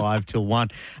hours of 5 till 1.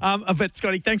 But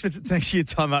Scotty, thanks for your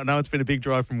time. I know it's been a big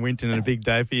drive from Winton and a big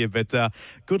day for you, but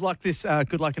good luck in a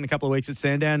couple of weeks at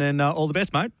Sandown, and all the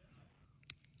best, mate.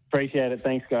 Appreciate it.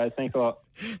 Thanks, guys. Thanks a lot.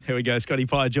 Here we go. Scotty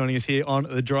Pye joining us here on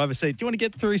the driver's seat. Do you want to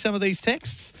get through some of these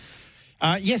texts?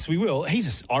 Yes, we will.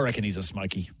 I reckon he's a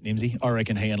smoky, Nimsy. I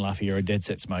reckon he and Luffy are a dead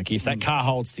set smoky. If that car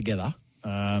holds together,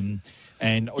 and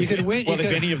you could win. Well,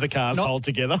 if any of the cars hold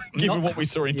together, given what we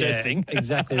saw in testing.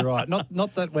 Exactly right.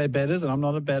 Not that we're betters, and I'm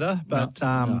not a better, but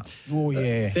Oh,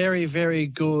 yeah. very, very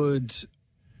good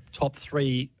top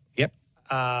three. Yep.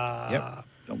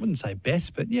 I wouldn't say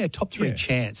bet, but top three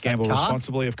chance. Gamble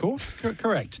responsibly, of course.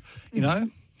 Correct.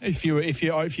 If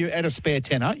you had a spare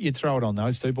tenner, you'd throw it on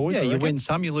those two boys. Yeah, you win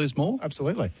some, you lose more.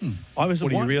 Absolutely. What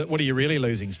are you really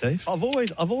losing, Steve? I've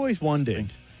always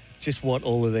wondered just what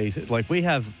all of these, like, we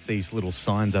have these little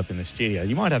signs up in the studio.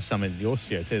 You might have some in your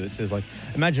studio too that says, like,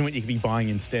 imagine what you could be buying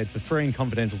instead. For free and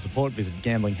confidential support, visit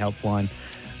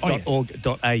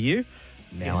gamblinghelpline.org.au.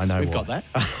 Now I know we've got that.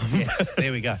 Yes,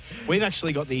 there we go. We've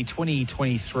actually got the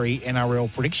 2023 NRL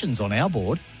predictions on our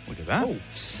board. Look at that.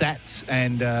 Sats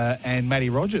and Matty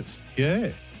Rogers. Yeah.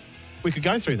 We could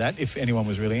go through that if anyone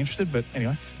was really interested, but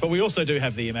anyway. But we also do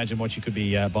have the imagine what you could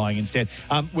be buying instead.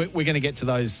 We're going to get to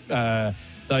those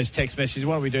text messages.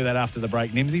 Why don't we do that after the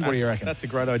break, Nimsy? What do you reckon? That's a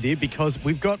great idea, because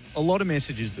we've got a lot of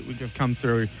messages that have come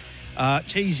through.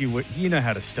 You know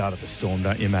how to start at the storm,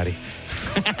 don't you, Matty?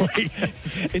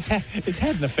 It's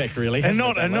had an effect, really. And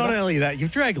not only that,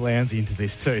 you've dragged Lownsy into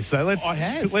this too. So we'll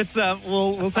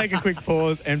take a quick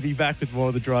pause and be back with more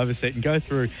of the driver's seat and go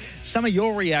through some of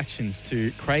your reactions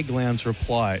to Craig Lowndes'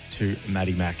 reply to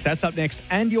Matty Mack. That's up next,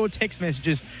 and your text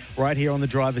messages right here on the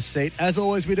driver's seat. As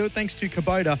always, we do it thanks to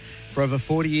Kubota. For over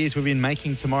 40 years, we've been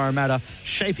making tomorrow matter,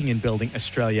 shaping and building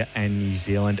Australia and New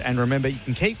Zealand. And remember, you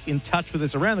can keep in touch with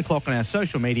us around the clock on our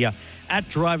social media at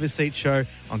Driver's Seat Show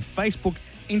on Facebook,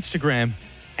 Instagram,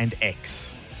 and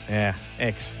X. Yeah,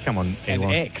 X. Come on, Elon.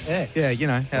 And X. Yeah, you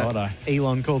know how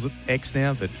Elon calls it X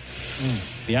now, but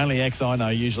the only X I know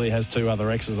usually has two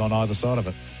other X's on either side of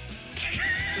it.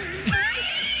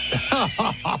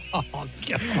 Oh,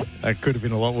 God. That could have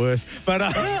been a lot worse. But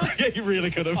yeah, you really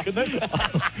could have, couldn't it?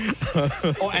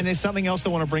 And there's something else I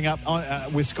want to bring up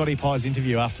with Scotty Pye's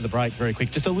interview after the break, very quick.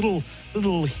 Just a little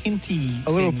hinty,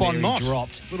 a little bon mot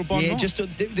dropped. Little bon mot.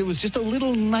 There was just a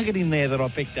little nugget in there that I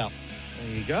picked up.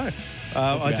 There you go.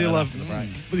 I do love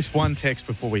this one text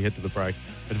before we head to the break.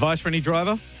 Advice for any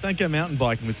driver: don't go mountain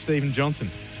biking with Stephen Johnson.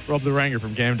 Rob the Ranger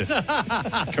from Camden.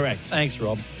 Correct. Thanks,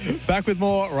 Rob. Back with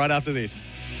more right after this.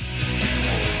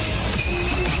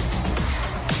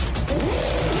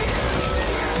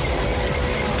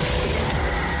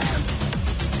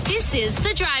 This is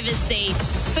the driver's seat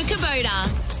for Kubota.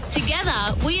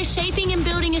 Together, we are shaping and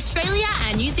building Australia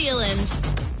and New Zealand.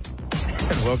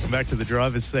 And welcome back to the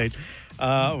driver's seat.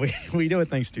 We do it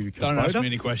thanks to Kubota. Don't ask me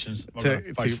any questions. I've got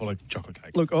a face full of chocolate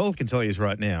cake. Look, all I can tell you is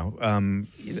right now,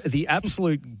 the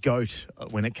absolute goat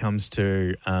when it comes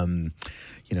to,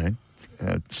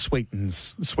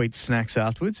 sweet snacks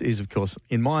afterwards is, of course,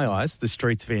 in my eyes, the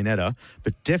Streets Viennetta,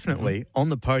 but definitely on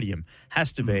the podium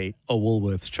has to be a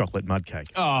Woolworths chocolate mud cake.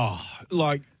 Oh,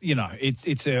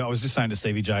 it's I was just saying to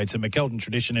Stevie J, it's a McKeldin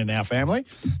tradition in our family.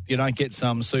 You don't get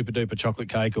some super duper chocolate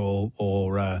cake or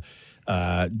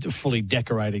fully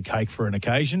decorated cake for an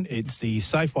occasion. It's the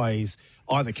Safeway's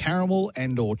either caramel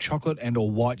and or chocolate and or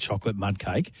white chocolate mud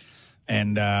cake.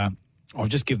 And I've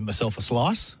just given myself a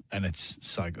slice, and it's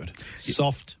so good.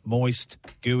 Soft, moist,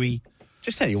 gooey.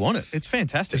 Just how you want it. It's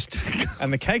fantastic.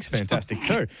 And the cake's fantastic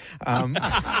too. There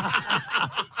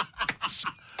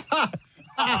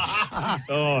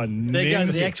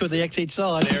goes the X with the X each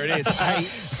side. There it is.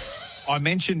 Hey, I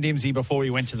mentioned, Nimsy, before we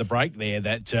went to the break there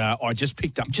that I just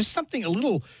picked up just something a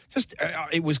little,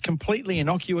 it was completely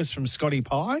innocuous from Scotty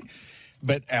Pie,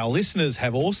 but our listeners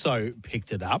have also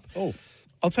picked it up. Oh,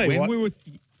 I'll tell you what.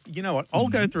 You know what? I'll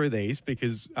go through these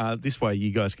because this way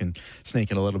you guys can sneak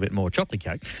in a little bit more chocolate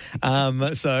cake.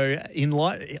 I'll start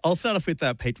off with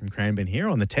Pete from Cranbourne here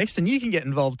on the text, and you can get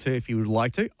involved too if you would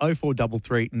like to.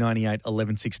 0433 98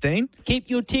 11 16. Keep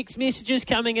your text messages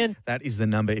coming in. That is the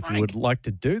number if you would like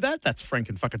to do that. That's Frank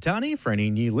and Whakatane for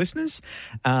any new listeners.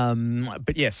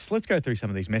 But yes, let's go through some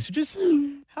of these messages.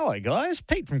 Hello, guys.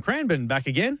 Pete from Cranbourne back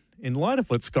again. In light of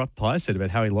what Scott Pye said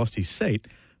about how he lost his seat,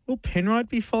 will Penrite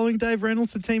be following Dave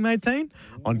Reynolds to Team 18?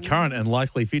 On current and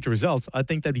likely future results, I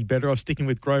think they'd be better off sticking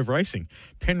with Grove Racing.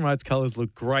 Penrite's colours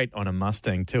look great on a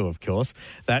Mustang too, of course.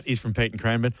 That is from Pete and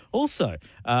Cranbourne. Also,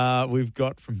 we've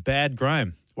got from Bad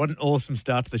Graham. What an awesome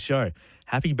start to the show.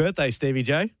 Happy birthday, Stevie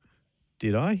J.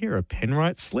 Did I hear a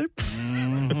Penrite slip?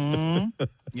 Mm-hmm.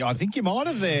 Yeah, I think you might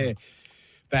have there.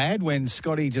 Bad, when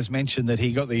Scotty just mentioned that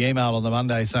he got the email on the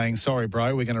Monday saying, sorry,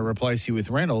 bro, we're going to replace you with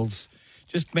Reynolds.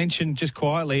 Just mentioned, just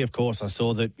quietly, of course, I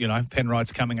saw that,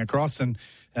 Penrite's coming across, and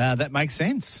that makes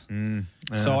sense.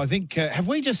 So I think, have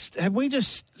we just,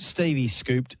 Stevie,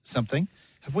 scooped something?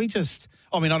 Have we just,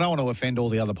 I don't want to offend all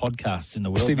the other podcasts in the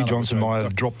world. Stevie Johnson might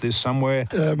have dropped this somewhere.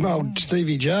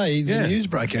 Stevie J, the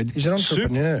newsbreaker, he's an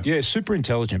entrepreneur. Super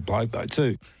intelligent bloke, though,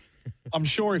 too. I'm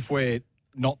sure if we're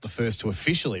not the first to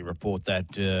officially report that,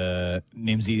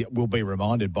 Nimsy will be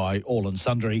reminded by all and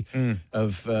sundry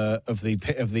of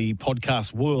the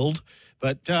podcast world.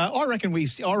 But I reckon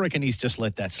he's just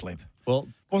let that slip. Well,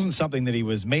 wasn't something that he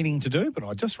was meaning to do, but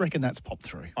I just reckon that's popped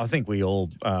through. I think we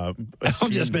all. I'm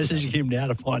just messaging him now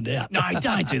to find out. No,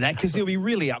 don't do that because he'll be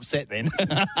really upset then.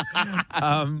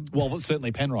 Well,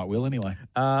 certainly Penrite will anyway.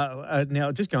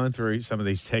 Now, just going through some of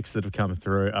these texts that have come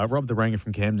through. Rob the Ranger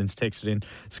from Camden's texted in.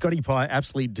 Scotty Pye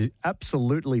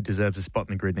absolutely deserves a spot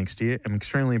in the grid next year. I'm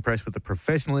extremely impressed with the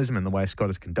professionalism and the way Scott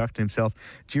has conducted himself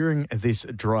during this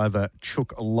driver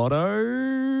chook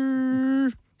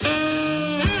lotto.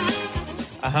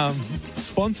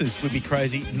 Sponsors would be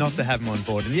crazy not to have him on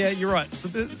board. And yeah, you're right.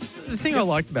 The thing I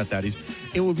liked about that is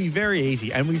it would be very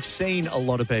easy. And we've seen a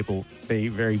lot of people be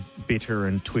very bitter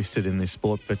and twisted in this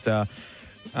sport. But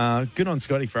good on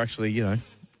Scotty for actually,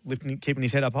 keeping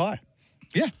his head up high.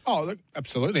 Yeah. Oh, look,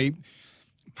 absolutely.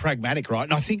 Pragmatic, right?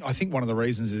 And I think one of the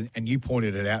reasons, and you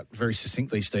pointed it out very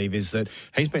succinctly, Steve, is that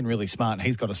he's been really smart and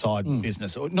he's got a side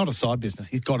business, or not a side business,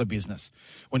 he's got a business.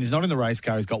 When he's not in the race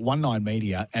car, he's got 19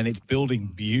 Media and it's building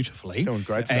beautifully. Doing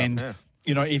great stuff, and,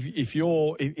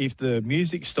 if the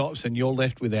music stops and you're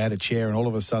left without a chair and all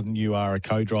of a sudden you are a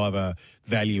co-driver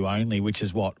value only, which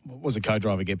is what was a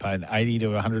co-driver get paid? 80 to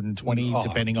 120,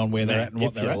 depending on where they're at and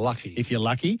what they're at. If you're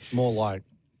lucky. More like,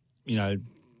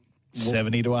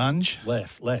 70 to 100?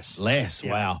 Less.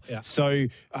 Yeah. Wow. Yeah. So,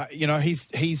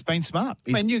 he's been smart.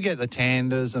 You get the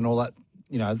Tanders and all that,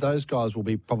 those guys will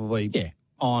be probably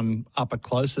on upper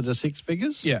closer to six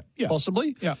figures. Yeah.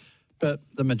 Possibly. Yeah. But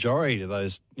the majority of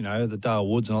those, the Dale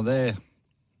Woods and all, they're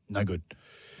no good.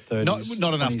 30s,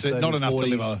 not enough 20s, to 30s, not enough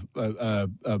 40s. to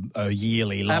live a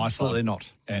yearly life. Absolutely not.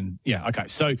 And okay.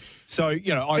 So but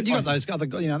you got those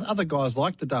other guys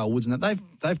like the Dale Woods and that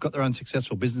they've got their own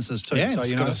successful businesses too. Yeah, so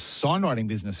it's got a signwriting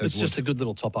business. It's just a good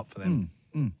little top up for them.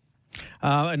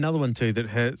 Another one too that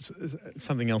has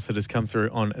something else that has come through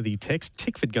on the text.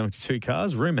 Tickford going to 2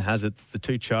 cars. Rumour has it the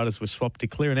 2 charters were swapped to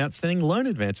clear an outstanding loan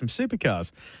advance from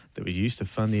Supercars that was used to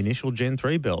fund the initial Gen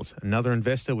 3 builds. Another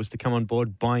investor was to come on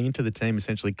board, buying into the team,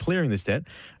 essentially clearing this debt,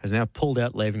 has now pulled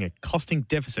out, leaving a costing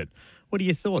deficit. What are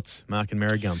your thoughts, Mark and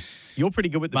Marigum? You're pretty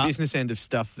good with the business end of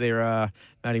stuff there,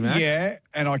 Matty Mac. Yeah,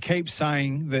 and I keep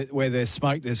saying that where there's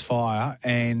smoke, there's fire,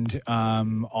 and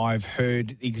I've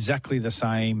heard exactly the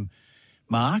same,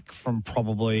 Mark, from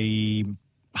probably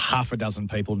half a dozen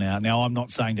people now. Now, I'm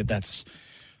not saying that that's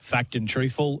fact and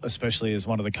truthful, especially as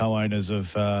one of the co-owners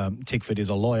of Tickford is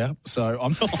a lawyer. So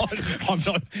I'm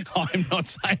not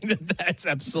saying that that's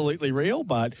absolutely real,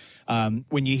 but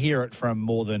when you hear it from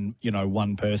more than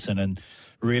one person, and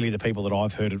really the people that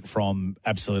I've heard it from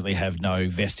absolutely have no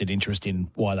vested interest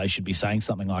in why they should be saying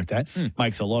something like that,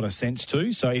 makes a lot of sense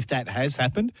too. So if that has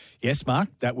happened, yes, Mark,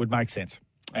 that would make sense.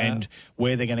 And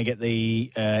where they're going to get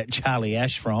the Charlie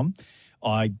Ash from,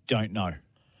 I don't know.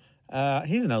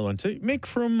 Here's another one too. Mick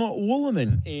from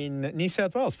Wooloman in New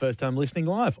South Wales. First time listening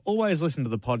live. Always listen to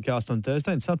the podcast on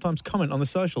Thursday and sometimes comment on the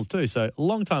socials too. So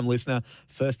long time listener,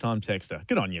 first time texter.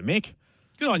 Good on you, Mick.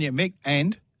 Good on you, Mick.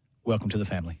 And welcome to the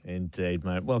family. Indeed,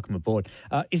 mate. Welcome aboard.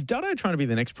 Is Dutto trying to be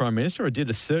the next Prime Minister, or did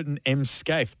a certain M.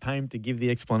 Scaife pay him to give the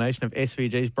explanation of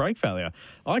SVG's brake failure?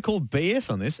 I call BS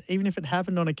on this. Even if it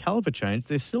happened on a caliper change,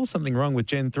 there's still something wrong with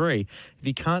Gen 3. If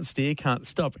you can't steer, can't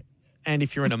stop. And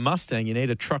if you're in a Mustang, you need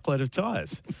a truckload of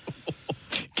tyres.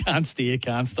 Can't steer,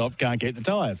 can't stop, can't get the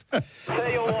tyres.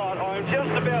 Tell you what, I'm just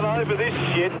about over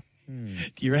this shit.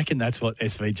 Do you reckon that's what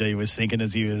SVG was thinking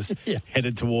as he was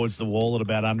headed towards the wall at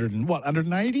about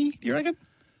 180? Do you reckon?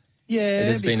 Yeah,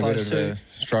 there's been a bit of a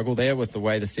struggle there with the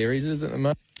way the series is at the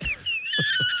moment.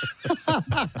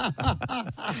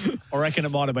 I reckon it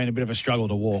might have been a bit of a struggle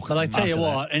to walk. But I tell you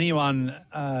what, anyone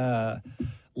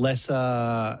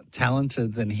lesser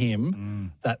talented than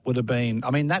him, that would have been.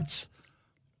 I mean, that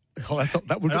would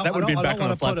have been back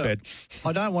on a flatbed.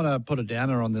 I don't want to put a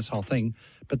downer on this whole thing,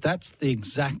 but that's the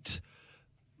exact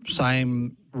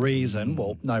same reason.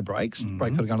 Well, no brakes.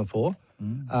 Brake could have gone to the floor,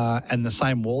 and the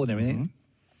same wall and everything.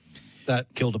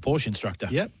 That killed a Porsche instructor.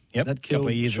 Yep. That killed a couple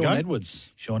of years Sean ago. Edwards.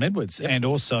 Sean Edwards. Yep. And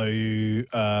also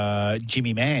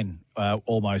Jimmy Mann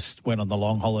almost went on the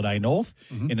long holiday north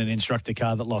in an instructor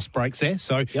car that lost brakes there.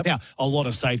 So now a lot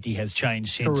of safety has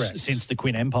changed since the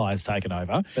Quinn Empire's taken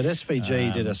over. But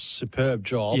SVG did a superb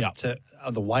job to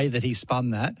the way that he spun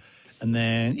that. And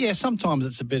then, sometimes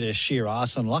it's a bit of sheer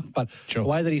arse and luck, but the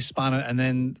way that he spun it and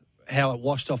then how it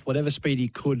washed off whatever speed he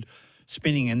could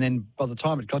spinning, and then by the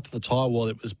time it got to the tyre wall,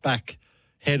 it was back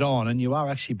head on, and you are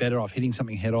actually better off hitting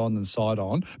something head on than side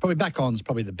on. Probably back on is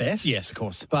probably the best. Yes, of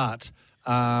course. But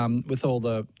with all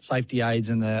the safety aids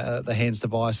and the hands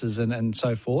devices and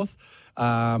so forth,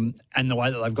 and the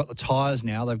way that they've got the tyres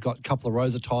now, they've got a couple of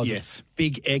rows of tyres with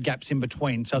big air gaps in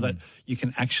between, so that it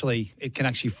can actually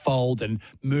fold and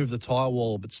move the tyre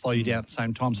wall but slow you down at the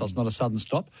same time, so it's not a sudden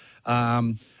stop.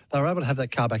 They were able to have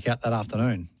that car back out that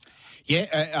afternoon.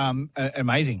 Yeah,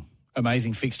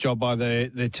 amazing fixed job by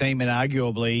the team, and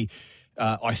arguably,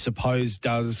 I suppose,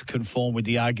 does conform with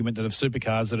the argument that of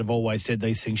supercars that have always said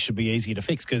these things should be easy to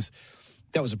fix, because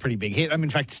that was a pretty big hit. I mean, in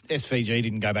fact, SVG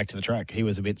didn't go back to the track. He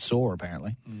was a bit sore,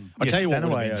 apparently. I tell you what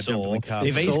would have been sore.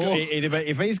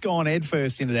 If he's gone head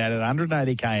first into that at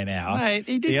 180k an hour. Mate,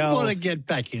 he didn't want to get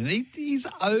back in. He's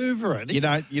over it. You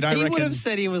don't he reckon... would have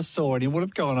said he was sore, and he would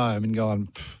have gone home and gone,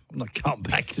 I'm not going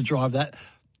back to drive that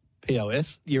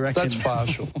POS. You reckon? That's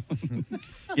partial.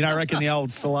 You don't reckon the old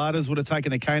Saladas would have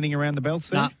taken a caning around the belt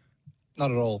there? Nah, not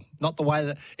at all. Not the way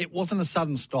that... It wasn't a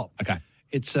sudden stop. Okay.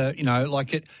 It's,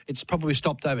 it's probably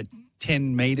stopped over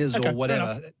 10 metres or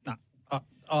whatever. No,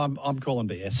 I'm calling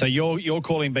BS. So you're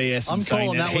calling BS and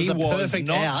saying that he was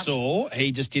not sore,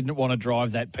 he just didn't want to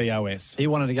drive that POS. He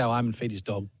wanted to go home and feed his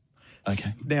dog.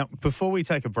 Okay. Now, before we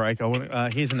take a break, I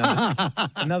want here's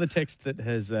another text that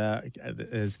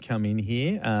has come in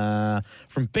here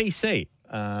from BC.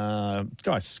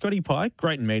 Guys, Scotty Pye,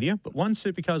 great in media, but one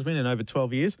supercars win in over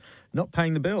 12 years, not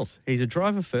paying the bills. He's a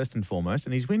driver first and foremost,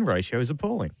 and his win ratio is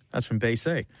appalling. That's from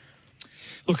BC.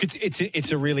 Look,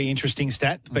 it's a really interesting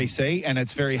stat, BC, and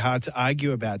it's very hard to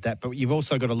argue about that. But you've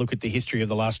also got to look at the history of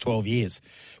the last 12 years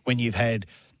when you've had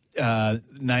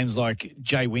names like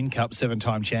Jay Whincup,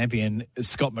 7-time champion,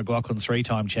 Scott McLaughlin,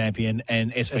 3-time champion,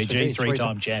 and SVG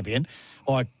 3-time champion.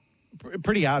 Like,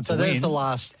 pretty hard to win. So there's the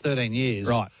last 13 years.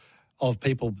 Right. Of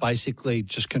people basically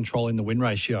just controlling the win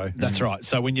ratio. That's right.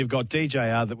 So when you've got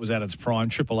DJR that was at its prime,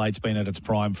 Triple 8's been at its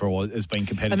prime has been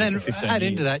competitive and then for 15 add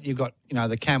years. Into that, you've got,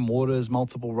 the Cam Waters,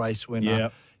 multiple race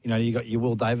winner. Yeah. You got your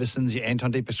Will Davisons, your Anton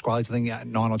De Pasquale's, I think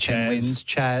 9 or 10 wins.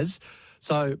 Chaz.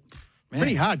 So,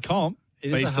 pretty hard comp.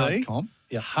 It is a hard comp.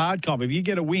 Yeah. Hard comp. If you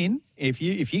get a win, if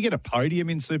you get a podium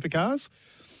in supercars,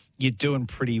 you're doing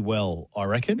pretty well, I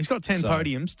reckon. He's got 10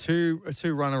 podiums,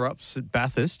 two runner-ups at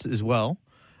Bathurst as well.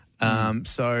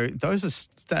 So those are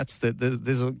stats that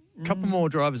there's a couple more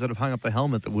drivers that have hung up the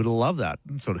helmet that would love that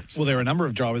sort of. Well, there are a number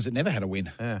of drivers that never had a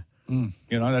win. Yeah.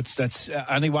 That's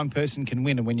only one person can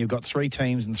win, and when you've got 3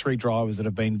 teams and 3 drivers that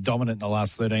have been dominant in the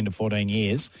last 13 to 14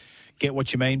 years, get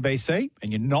what you mean, BC,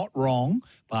 and you're not wrong,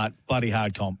 but bloody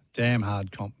hard comp. Damn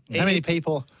hard comp. How many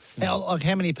people,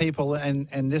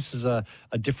 and this is a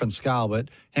different scale, but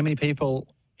how many people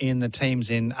in the teams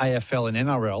in AFL and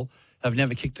NRL have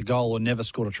never kicked a goal or never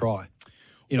scored a try?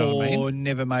 You know what I mean? Or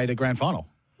never made a grand final.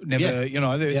 Never,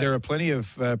 there are plenty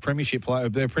of premiership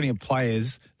players. There are plenty of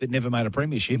players that never made a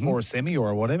premiership or a semi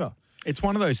or whatever. It's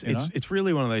one of those. It's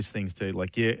really one of those things too.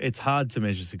 Like, it's hard to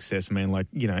measure success. I mean, like,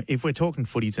 if we're talking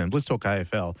footy terms, let's talk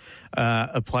AFL.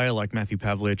 A player like Matthew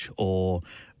Pavlich or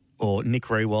Nick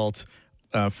Rewalt,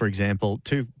 for example,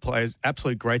 two players,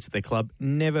 absolute greats at their club,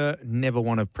 never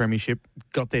won a premiership.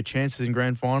 Got their chances in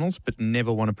grand finals, but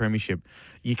never won a premiership.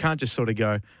 You can't just sort of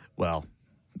go, well,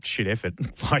 shit effort.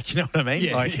 Like, you know what I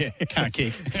mean? Can't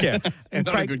kick. Yeah. And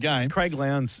Not a good game. Craig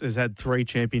Lowndes has had 3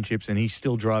 championships and he's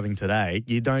still driving today.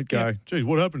 You don't go, geez,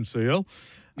 what happened, CL?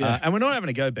 Yeah. And we're not having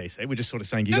a go, BC. We're just sort of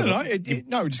saying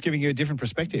we're just giving you a different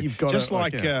perspective. You've got just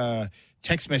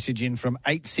text message in from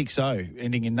 860,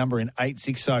 ending in number in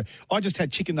 860. I just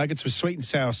had chicken nuggets with sweet and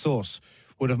sour sauce.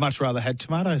 Would have much rather had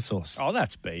tomato sauce. Oh,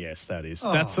 that's BS. That is.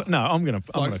 Oh. That's no. I'm gonna.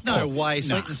 No way.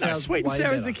 Sweet and sour. Sweet and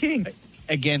sour is the king.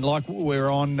 Again, like we're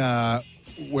on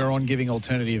giving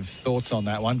alternative thoughts on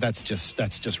that one. That's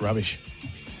just rubbish.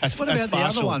 That's what about the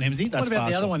other one, Nimsy? What about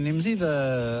the other one, Nimsy?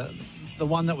 The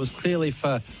one that was clearly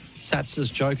for Sats's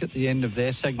joke at the end of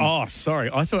their segment. Oh, sorry.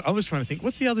 I was trying to think.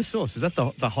 What's the other sauce? Is that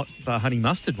the honey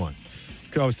mustard one?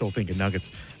 Because I was still thinking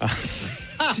nuggets.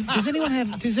 Does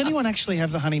anyone actually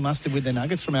have the honey mustard with their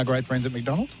nuggets from our great friends at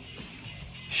McDonald's?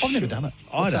 I've never done it.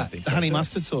 I don't think so. The honey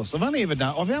mustard sauce. I've only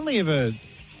ever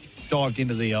dived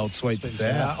into the old sweet and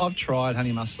sour. I've tried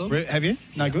honey mustard. Have you?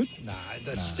 No good? No,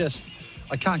 it's just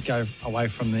I can't go away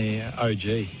from the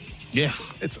OG. Yes.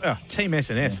 It's Team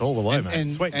S&S all the way,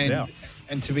 mate. Sweet and sour.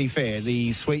 And to be fair,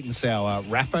 the sweet and sour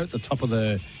wrapper at the top of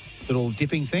the little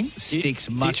dipping thing sticks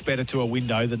much better to a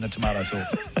window than the tomato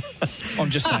sauce. I'm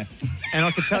just saying. And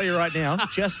I can tell you right now,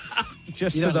 just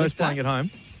for those playing at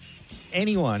home,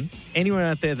 anyone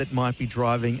out there that might be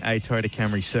driving a Toyota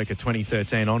Camry circa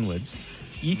 2013 onwards,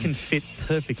 you can fit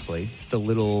perfectly the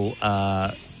little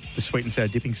the sweet and sour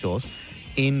dipping sauce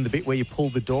in the bit where you pull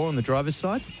the door on the driver's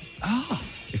side.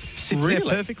 It sits there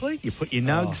perfectly. You put your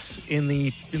nugs in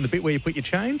the bit where you put your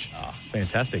change. It's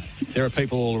fantastic. There are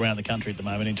people all around the country at the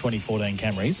moment in 2014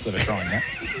 Camrys that are trying that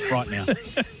right now.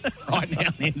 Right now,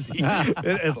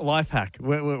 Nimsy. Life hack.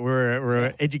 We're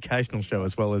an educational show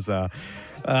as well as a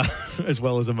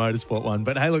motorsport one.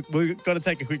 But hey, look, we've got to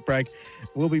take a quick break.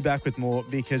 We'll be back with more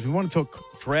because we want to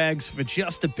talk drags for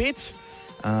just a bit.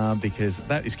 Because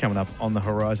that is coming up on the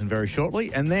horizon very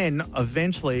shortly. And then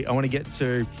eventually I want to get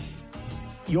to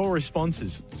your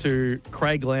responses to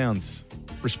Craig Lowndes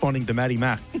responding to Matty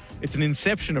Mack. It's an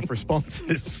inception of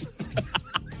responses.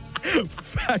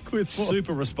 Back with more.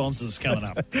 Super responses coming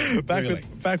up.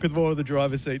 Back with more of the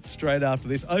driver's seat straight after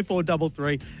this.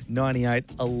 0433 98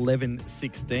 11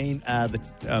 16. The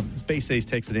BC's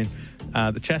texted in.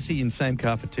 The chassis in same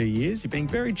car for 2 years. You're being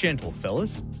very gentle,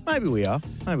 fellas. Maybe we are.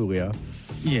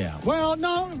 Yeah. Well,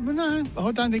 no,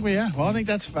 I don't think we are. Well, I think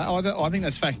that's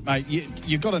fact, mate.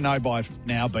 You've got to know by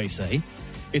now, BC,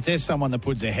 if there's someone that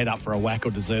puts their head up for a whack or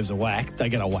deserves a whack, they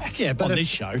get a whack. Yeah, but on this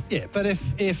show. Yeah, but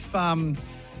if and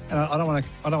I don't want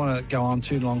to go on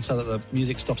too long so that the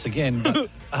music stops again. But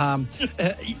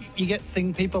you get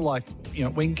people like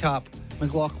Wingcup,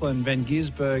 McLaughlin, Van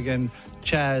Gisbergen,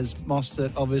 Chaz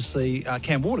Mostert, obviously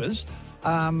Cam Waters.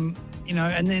 And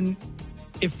then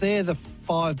if they're the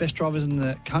 5 best drivers in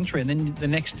the country, and then the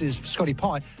next is Scotty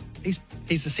Pye. He's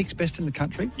the 6th best in the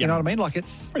country. You know what I mean? Like,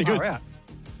 it's pretty good. Out.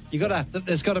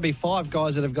 There's got to be 5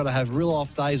 guys that have got to have real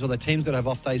off days, or the team's got to have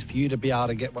off days for you to be able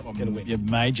to get a win. Your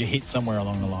major hit somewhere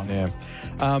along the line.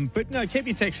 Yeah. But no, keep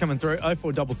your text coming through.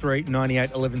 0433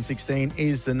 98 11 16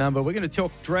 is the number. We're going to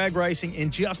talk drag racing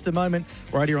in just a moment,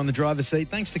 right here on the driver's seat.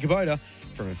 Thanks to Kubota.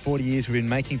 For over 40 years, we've been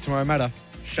making tomorrow matter,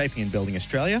 shaping and building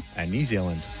Australia and New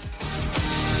Zealand.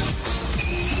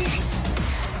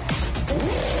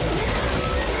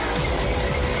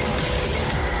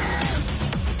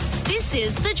 This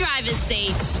is the driver's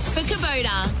seat for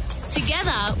Kubota.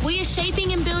 Together, we are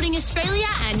shaping and building Australia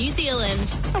and New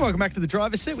Zealand. And welcome back to the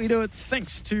driver's seat. We do it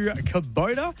thanks to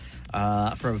Kubota.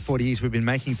 For over 40 years, we've been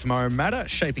making tomorrow matter,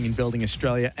 shaping and building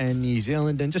Australia and New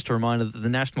Zealand. And just a reminder that the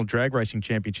National Drag Racing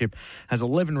Championship has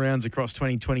 11 rounds across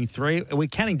 2023. We're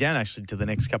counting down, actually, to the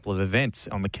next couple of events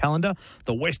on the calendar.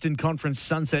 The Western Conference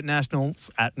Sunset Nationals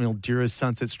at Mildura's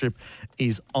Sunset Strip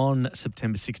is on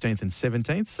September 16th and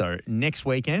 17th, so next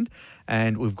weekend.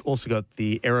 And we've also got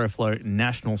the Aeroflow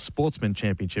National Sportsman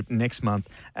Championship next month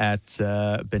at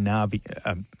Benabi.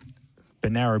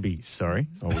 Benarabi, sorry,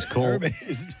 I was called.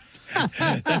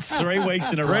 That's 3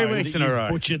 weeks in a 3 row. weeks that in a you've row.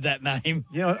 Butchered that name.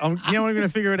 You know, I'm going to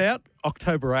figure it out?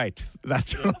 October 8th.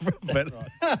 That's what but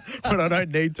I don't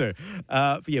need to.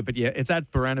 But it's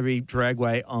at Baranaby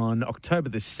Dragway on October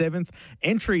the 7th.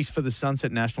 Entries for the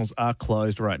Sunset Nationals are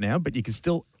closed right now, but you can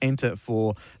still enter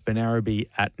for Benarabi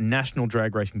at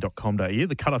nationaldragracing.com.au.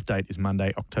 The cutoff date is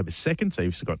Monday, October 2nd, so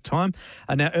you've still got time.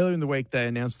 Now, earlier in the week, they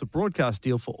announced the broadcast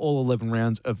deal for all 11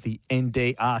 rounds of the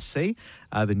NDRC.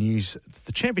 The news,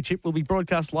 the championship will be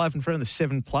broadcast live in front of the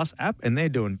 7 Plus app, and they're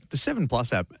doing the 7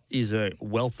 Plus app is a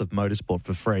wealth of motorsport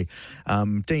for free.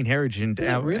 Dean Herridge and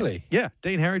really? Yeah,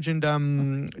 Dean Herridge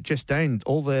and Jess Dane,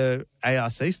 all the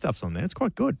ARC stuff's on there. It's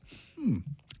quite good.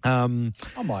 I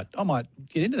might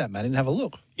get into that, mate, and have a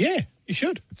look. Yeah, you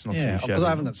should. It's not too Because shabby. I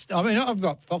haven't got. I mean, I've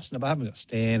got Fox, but I haven't got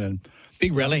Stan and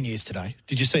Big rally news today.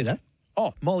 Did you see that?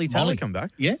 Oh, Molly Taylor come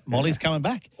back. Yeah, Molly's coming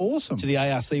back. Awesome. To the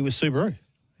ARC with Subaru.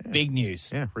 Yeah. Big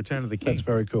news. Yeah, Return of the King. That's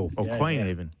very cool. Or Queen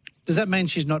even. Does that mean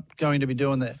she's not going to be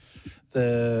doing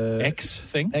the X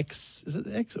thing? X, is it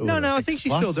the X? Or No, I X think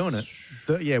she's Plus? still doing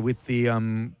it. With the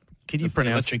can you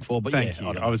pronounce electric 4x4? Thank you.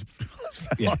 I was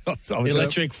Yeah. The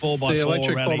electric 4x4 The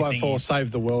electric rally 4x4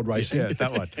 saved the world racing. Yeah,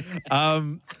 that one.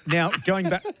 Now, going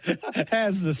back.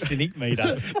 How's the cynic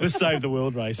meter? The Save the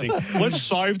World racing. Let's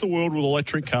save the world with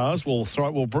electric cars. We'll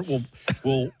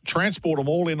transport them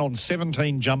all in on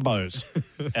 17 jumbos.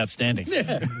 Outstanding.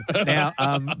 Now,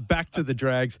 back to the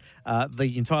drags.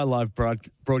 The entire live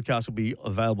broadcast will be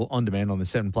available on demand on the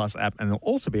 7 Plus app, and there'll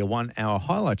also be a 1-hour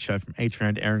highlight show from each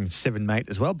round airing 7 Mate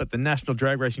as well. But the National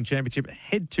Drag Racing Championship,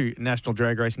 head to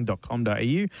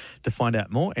nationaldragracing.com.au to find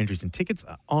out more. Entries and tickets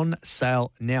are on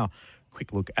sale now.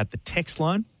 Quick look at the text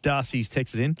line. Darcy's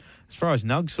texted in. As far as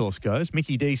nug sauce goes,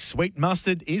 Mickey D's sweet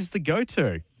mustard is the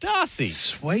go-to. Darcy.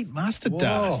 Sweet mustard,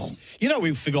 Darcy. You know,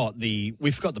 we forgot the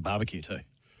barbecue too.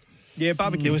 Yeah,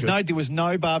 barbecue. There was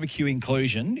no barbecue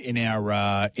inclusion in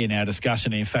our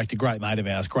discussion. In fact, a great mate of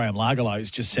ours, Graham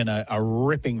Lagerlows, just sent a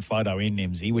ripping photo in,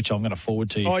 Nimsy, which I'm going to forward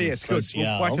to you. Oh for yeah, it's good.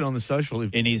 We'll whack it on the social.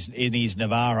 In his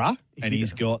Navara, and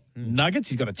he's got nuggets.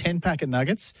 He's got a 10-pack of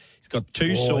nuggets. He's got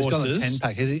 2 sauces. He's got a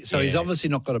 10-pack. Is he? So he's obviously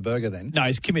not got a burger then. No,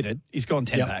 he's committed. He's gone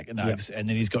 10-pack of nuggets, and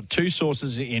then he's got 2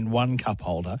 sauces in 1 cup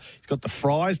holder. He's got the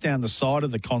fries down the side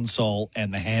of the console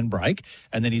and the handbrake,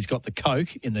 and then he's got the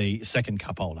Coke in the 2nd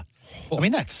cup holder. I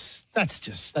mean, that's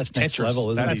just next Tetris.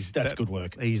 level, isn't it? That's good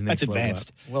work. That's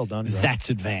advanced. Well done, bro. That's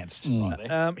advanced. Right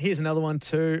there. Here's another one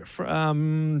too.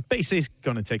 BC's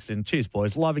gone to text in. Cheers,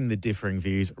 boys. Loving the differing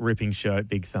views. Ripping show.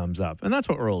 Big thumbs up. And that's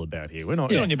what we're all about here. We're not.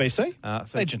 Good on you, BC.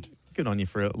 So Legend. Good on you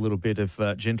for a little bit of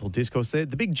gentle discourse there.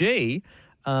 The Big G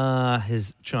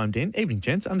has chimed in. Evening,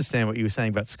 gents. Understand what you were saying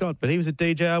about Scott, but he was at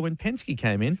DJR when Penske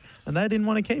came in, and they didn't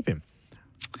want to keep him.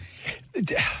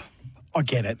 I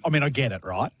get it. I mean, I get it,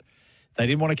 right? They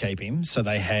didn't want to keep him, so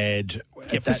they had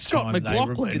at that Scott time.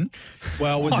 McLaughlin.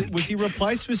 Was he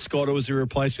replaced with Scott or was he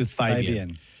replaced with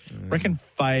Fabian? Reckon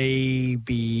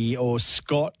Fabi or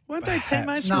Scott. Weren't they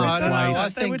teammates? No, I They were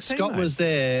think Scott teammates. was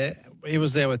there. He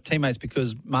was there with teammates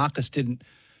because Marcus didn't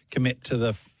commit to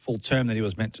the full term that he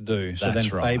was meant to do. So That's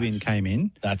then right. Fabian came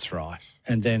in. That's right.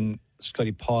 And then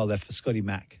Scotty Pye left for Scotty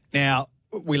Mack. Now,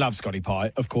 we love Scotty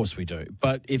Pye, of course we do.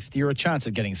 But if you're a chance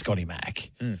of getting Scotty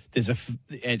Mack, there's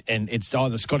and it's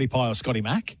either Scotty Pye or Scotty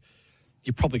Mack,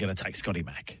 you're probably going to take Scotty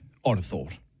Mack, I'd have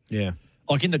thought. Yeah.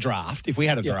 Like in the draft, if we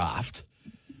had a draft,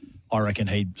 I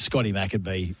reckon Scotty Mack would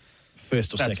be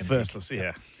first or second. First,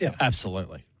 yeah. Yeah,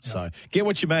 absolutely. So get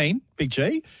what you mean, Big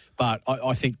G. But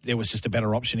I think there was just a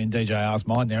better option in DJR's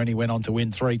mind there, and he went on to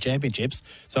win 3 championships.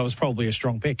 So it was probably a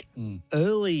strong pick.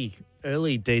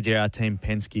 Early DJR team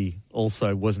Penske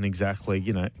also wasn't exactly,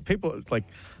 people like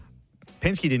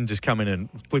Penske didn't just come in and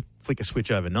flick a switch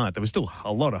overnight. There was still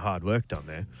a lot of hard work done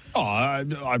there. Oh, I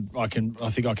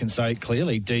think I can say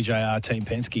clearly DJR team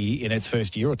Penske in its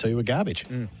first year or two were garbage.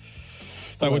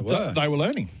 They were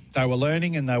learning. They were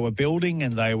learning and they were building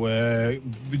and they were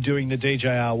doing the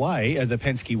DJR way, the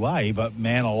Penske way. But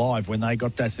man alive, when they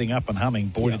got that thing up and humming,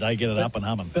 boy, did they get it up and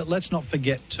humming. But let's not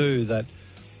forget too that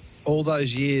all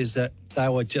those years that they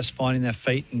were just finding their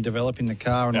feet and developing the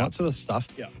car and all that sort of stuff.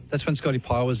 Yeah. That's when Scotty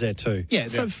Pye was there too. Yeah,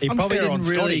 so he probably unfair on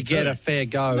didn't really Scotty get too. a fair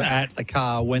go at the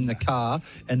car when the car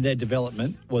and their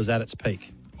development was at its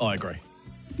peak. I agree.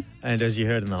 And as you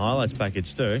heard in the highlights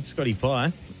package too, Scotty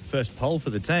Pye, first pole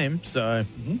for the team. So,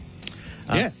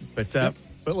 Yeah. But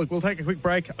But look, we'll take a quick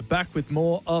break. Back with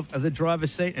more of the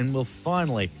driver's seat, and we'll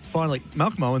finally,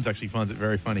 Malcolm Owens actually finds it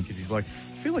very funny because he's like,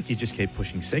 I feel like you just keep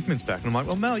pushing segments back. And I'm like,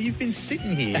 well, Mel, you've been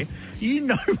sitting here. You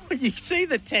know, you see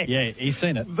the text. Yeah, he's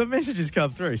seen it. The messages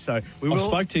come through. So I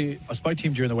spoke to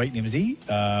him during the week, Nimsy.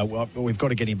 Well, we've got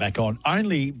to get him back on.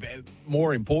 Only,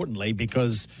 more importantly,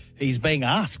 because he's being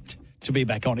asked to be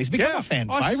back on. He's become a fan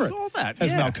favourite. I saw that.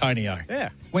 As Malconio. Yeah.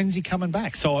 When's he coming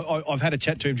back? So I've had a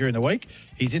chat to him during the week.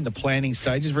 He's in the planning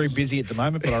stages, very busy at the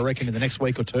moment, but I reckon in the next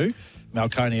week or two,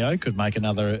 Malconio could make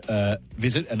another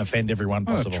visit and offend everyone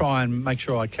possible. I'll try and make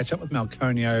sure I catch up with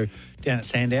Malconio down at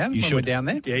Sandown when we're down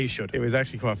there. Yeah, you should. It was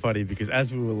actually quite funny because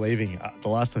as we were leaving, the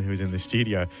last time he was in the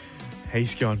studio,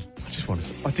 he's gone,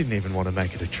 I didn't even want to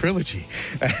make it a trilogy.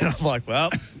 And I'm like,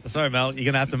 well, sorry, Mel, you're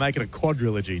going to have to make it a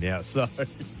quadrilogy now. So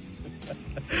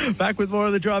back with more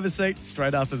of the driver's seat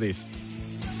straight after this.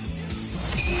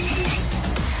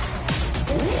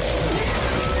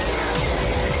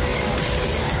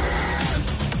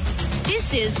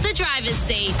 This is the driver's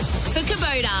seat for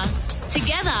Kubota.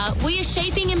 Together, we are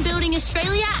shaping and building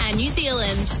Australia and New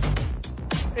Zealand.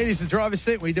 It is the driver's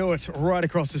seat. We do it right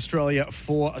across Australia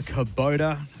for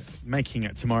Kubota, making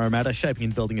it tomorrow matter, shaping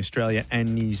and building Australia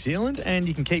and New Zealand. And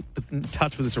you can keep in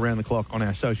touch with us around the clock on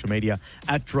our social media.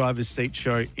 At Driver's Seat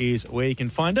Show is where you can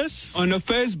find us. On the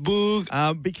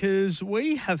Facebook. Because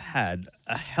we have had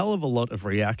a hell of a lot of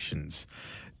reactions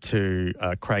to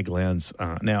Craig Lowndes.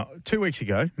 Now, 2 weeks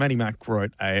ago, Matty Mack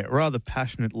wrote a rather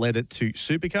passionate letter to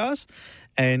supercars,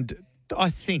 and I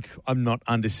think I'm not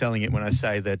underselling it when I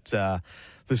say that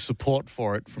the support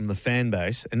for it from the fan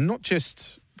base, and not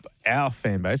just our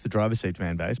fan base, the driver's seat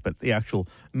fan base, but the actual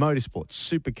motorsport,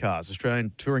 supercars,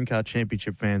 Australian Touring Car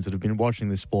Championship fans that have been watching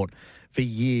this sport for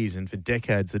years and for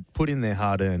decades, that put in their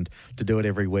hard-earned to do it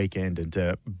every weekend and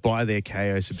to buy their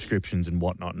KO subscriptions and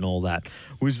whatnot and all that,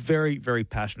 was very, very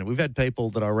passionate. We've had people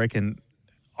that I reckon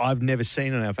I've never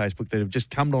seen on our Facebook that have just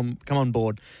come on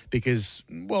board because,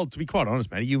 well, to be quite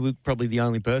honest, Matty, you were probably the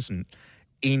only person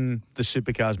in the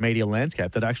supercars media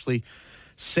landscape that actually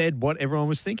said what everyone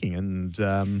was thinking.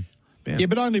 And yeah,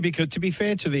 but only because, to be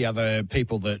fair to the other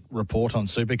people that report on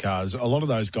supercars, a lot of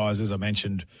those guys, as I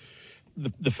mentioned,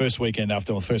 the first week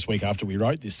after we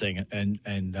wrote this thing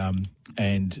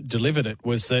and delivered it,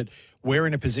 was that we're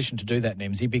in a position to do that,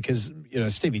 Nemsy, because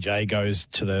Stevie J goes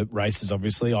to the races.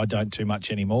 Obviously, I don't too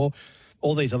much anymore.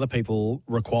 All these other people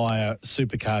require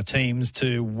supercar teams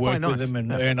to work with them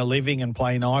and earn a living and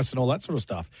play nice and all that sort of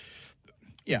stuff.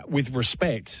 Yeah, with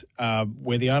respect,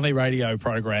 we're the only radio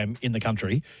program in the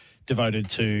country devoted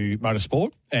to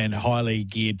motorsport and highly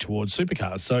geared towards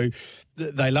supercars. So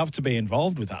they love to be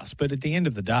involved with us. But at the end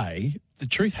of the day, the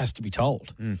truth has to be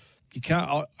told. You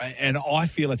can't, and I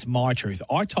feel it's my truth.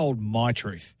 I told my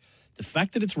truth. The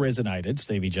fact that it's resonated,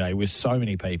 Stevie J, with so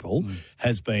many people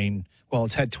has been, well,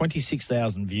 it's had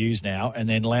 26,000 views now, and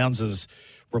then Lowndes'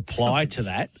 reply to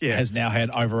that has now had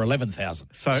over 11,000.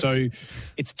 So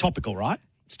it's topical, right?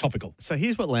 It's topical. So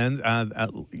here's what Lowndes,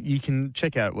 you can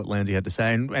check out what Lowndes had to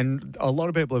say. And a lot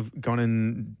of people have gone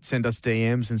and sent us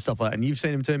DMs and stuff like that. And you've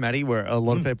seen him too, Matty, where a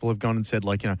lot of people have gone and said,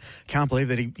 like, can't believe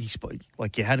that he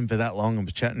like, you had him for that long and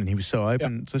was chatting and he was so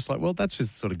open. Yep. It's just like, well, that's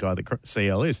just the sort of guy that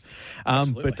CL is.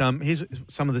 But here's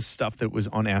some of the stuff that was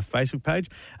on our Facebook page.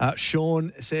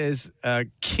 Sean says,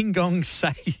 King Gong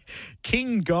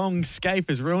Scape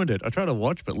has ruined it. I try to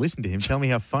watch, but listen to him tell me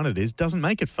how fun it is. Doesn't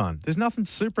make it fun. There's nothing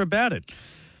super about it.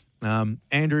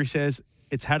 Andrew says,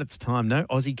 it's had its time. No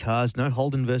Aussie cars, no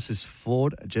Holden versus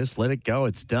Ford. Just let it go.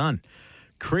 It's done.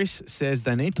 Chris says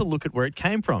they need to look at where it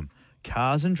came from.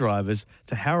 Cars and drivers,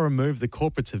 to how removed the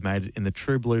corporates have made it in the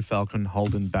True Blue Falcon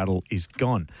Holden battle is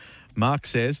gone. Mark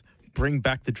says, bring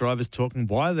back the drivers talking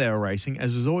why they are racing,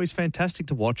 as it was always fantastic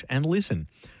to watch and listen.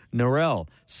 Norel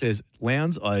says,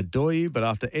 Lowndes, I adore you, but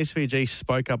after SVG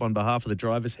spoke up on behalf of the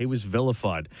drivers, he was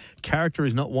vilified. Character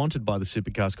is not wanted by the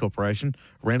Supercars Corporation.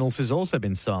 Reynolds has also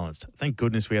been silenced. Thank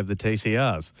goodness we have the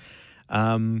TCRs.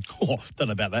 Don't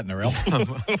know about that, Norel.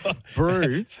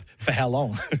 Brew. For how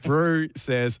long? Brew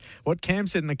says, what Cam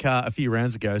said in the car a few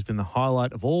rounds ago has been the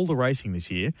highlight of all the racing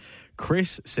this year.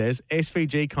 Chris says,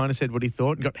 SVG kind of said what he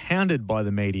thought and got hounded by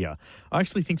the media. I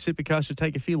actually think supercars should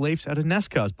take a few leaps out of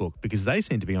NASCAR's book because they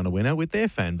seem to be on a winner with their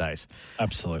fan base.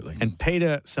 Absolutely. And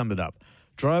Peter summed it up.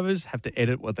 Drivers have to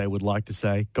edit what they would like to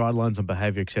say, guidelines on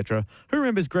behaviour, etc. Who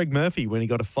remembers Greg Murphy when he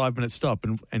got a 5-minute stop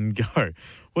and go?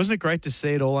 Wasn't it great to see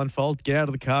it all unfold? Get out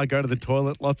of the car, go to the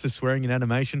toilet, lots of swearing and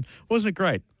animation. Wasn't it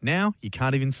great? Now you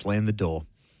can't even slam the door.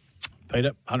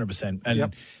 Peter, 100%.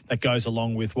 And that goes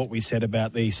along with what we said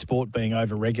about the sport being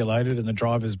over-regulated and the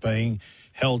drivers being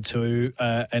held to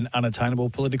an unattainable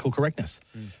political correctness.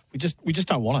 We just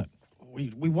don't want it.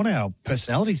 We want our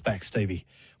personalities back, Stevie.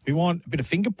 We want a bit of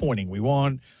finger pointing. We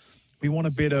want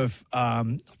a bit of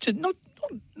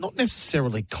not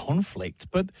necessarily conflict,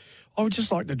 but I would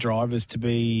just like the drivers to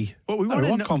be. Well, we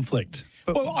want conflict.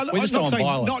 But we just don't want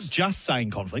violence. Not just saying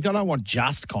conflict. I don't want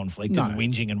just conflict and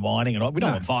whinging and whining and all. We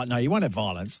don't want violence. No, you won't have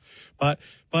violence. But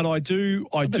I do.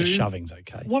 A bit of shoving's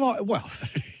okay. You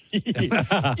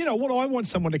know, what I want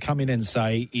someone to come in and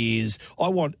say is, I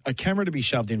want a camera to be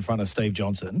shoved in front of Steve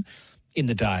Johnson in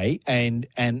the day and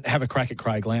have a crack at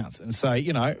Craig Lowndes and say,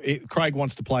 you know, if Craig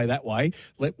wants to play that way,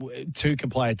 two can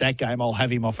play at that game. I'll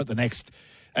have him off at the next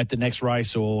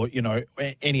race, or, you know,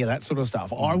 any of that sort of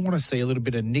stuff. I want to see a little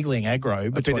bit of niggling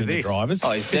aggro between the drivers.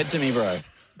 Oh, he's dead to me, bro.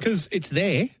 Because it's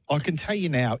there. I can tell you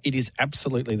now, it is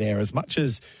absolutely there. As much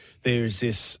as there's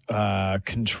this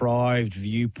contrived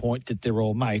viewpoint that they're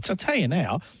all mates, I'll tell you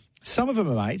now, some of them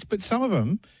are mates, but some of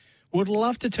them would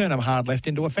love to turn them hard left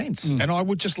into a fence. And I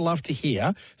would just love to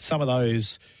hear some of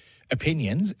those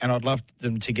opinions, and I'd love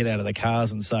them to get out of the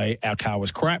cars and say, our car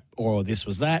was crap, or this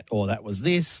was that, or that was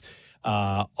this.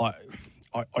 I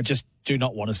just do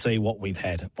not want to see what we've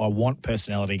had. I want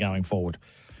personality going forward.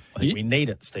 I think we need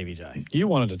it, Stevie J. You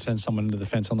wanted to turn someone into the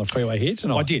fence on the freeway here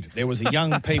tonight. I did. There was a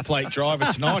young P-plate driver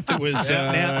tonight that was,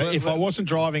 if I wasn't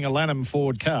driving a Lanham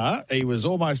Ford car, he was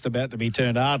almost about to be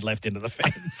turned hard left into the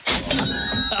fence.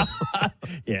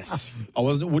 Yes. I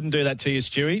wouldn't do that to you,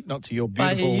 Stewie, not to your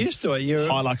beautiful you're used to it.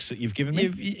 Hilux that you've given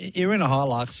me. You're in a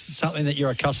Hilux, something that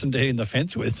you're accustomed to hitting the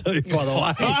fence with too, by the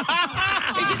way.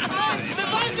 Is it the fence? The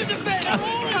bones of the fence! They're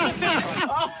all in the fence!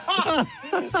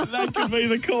 That could be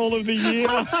the call of the year.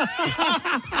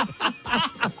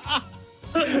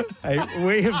 Hey,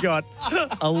 we have got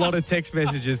a lot of text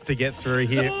messages to get through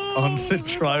here on the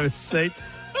driver's seat.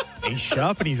 He's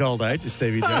sharp in his old age,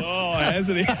 Stevie J. Oh,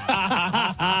 hasn't he?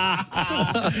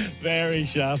 Very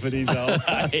sharp in his old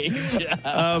age.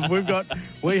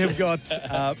 We have got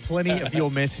plenty of your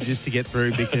messages to get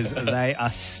through because they are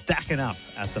stacking up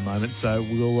at the moment. So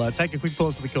we'll take a quick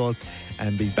pause for the cause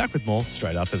and be back with more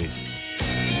straight after this.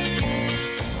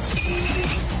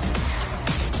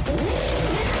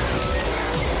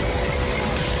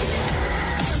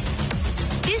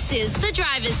 This is the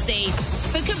driver's seat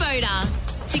for Kubota.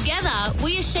 Together,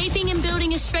 we are shaping and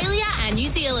building Australia and New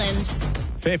Zealand.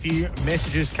 Fair few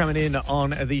messages coming in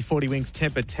on the 40 Wings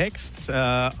temper texts.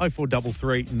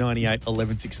 0433 98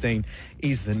 11 16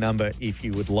 is the number if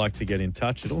you would like to get in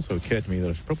touch. It also occurred to me that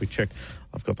I should probably check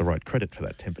I've got the right credit for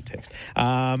that temper text.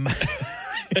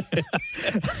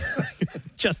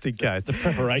 Just in case. The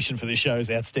preparation for this show is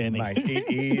outstanding. Mate,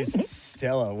 it is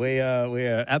stellar. We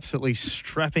are absolutely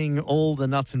strapping all the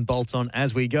nuts and bolts on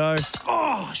as we go.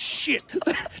 Oh, shit.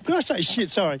 Did I say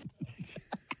shit? Sorry.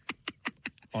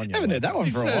 I haven't heard that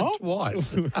one for a while.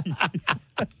 Twice.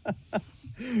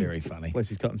 Very funny. Bless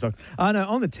his cotton socks. Oh, no,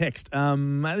 on the text,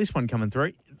 this one coming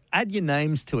through. Add your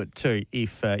names to it too,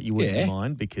 if you wouldn't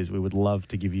mind, because we would love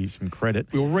to give you some credit.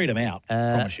 We'll read them out,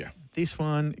 promise you. This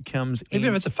one comes in.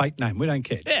 Even if it's a fake name, we don't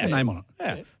care. Just put a name on it.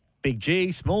 Yeah. Big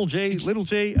G, small G, little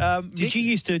G. Did you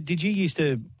used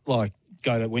to like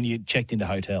go to, when you checked into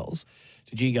hotels?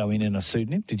 Did you go in a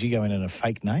pseudonym? Did you go in a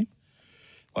fake name,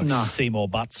 like Seymour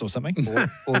Butts or something,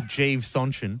 or Jeeves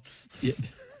Sonchen? Yeah.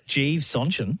 Jeeves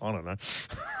Sonchen? I don't know.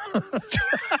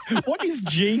 What is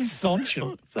Jeeves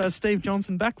Sonchen? So Steve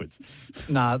Johnson backwards.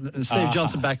 Nah, Steve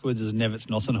Johnson backwards is Nevitz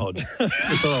Nossenhodge.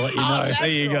 Just thought I'll let you know. There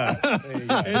you go.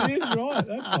 It is right.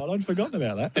 That's right. I'd forgotten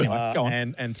about that. Anyway, go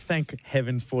on. And thank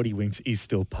heavens 40 Wings is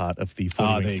still part of the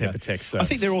 40 Wings temper text. So. I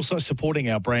think they're also supporting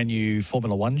our brand new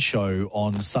Formula One show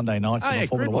on Sunday nights in the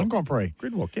Formula One Grand Prix.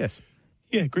 Gridwalk, yes.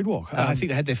 Yeah, Gridwalk. I think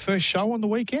they had their first show on the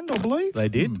weekend, I believe. They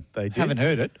did. They did. Haven't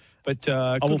heard it. But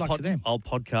good luck to them. I'll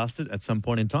podcast it at some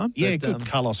point in time. Yeah, but, good.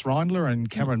 Carlos Reindler and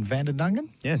Cameron Vanderdungen.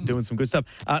 Yeah, doing some good stuff.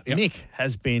 Mick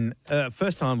has been,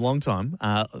 first time, long time.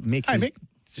 Mick has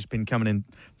just been coming in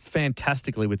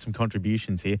fantastically with some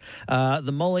contributions here.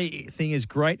 The Molly thing is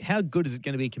great. How good is it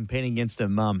going to be competing against her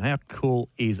mum? How cool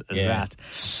is that?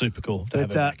 Super cool.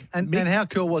 And how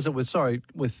cool was it with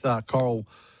Coral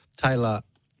Taylor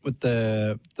with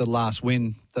the last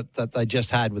win that they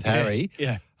just had with Harry?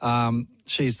 Yeah.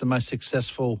 She's the most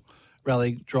successful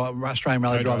Australian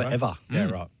rally driver ever. Yeah,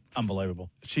 right. Unbelievable.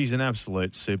 She's an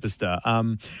absolute superstar.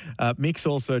 Mick's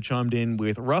also chimed in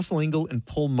with Russell Ingall and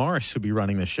Paul Morris should be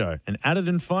running the show and added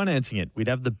and financing it. We'd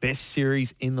have the best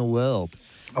series in the world.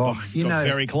 Oh, you know,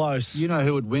 very close. You know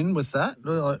who would win with that?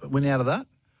 Win out of that?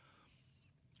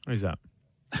 Who's that?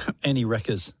 Any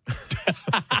wreckers.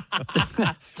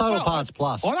 Total Parts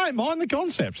Plus. I don't mind the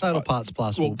concept. Total Parts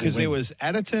Plus. Well, because there was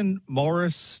Adderton,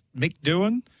 Morris, Mick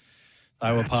Doohan.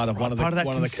 They were part of one of the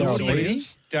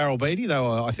consortiums. Daryl Beattie. They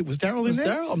were. I think was Daryl in there.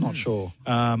 Daryl? I'm not sure.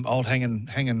 Old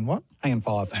hanging what? Hanging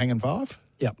 5. Hanging 5.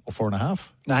 Yep. Or 4.5.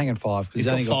 No, hanging 5. He's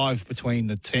got 5 between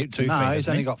the two fingers. No, he's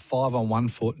only got 5 on one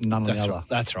foot and none on the other. Right.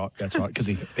 That's right. Because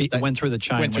he went through the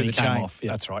chain. Went through when the he came chain. off.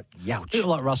 Yep. That's right. A bit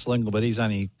like Russell Ingall, but he's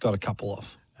only got a couple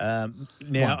off.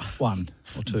 Now, one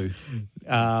or two.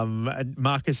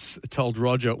 Marcus told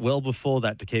Roger well before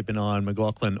that to keep an eye on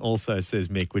McLaughlin. Also says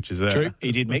Mick, which is true.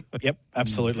 He did, Mick. Yep,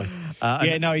 absolutely.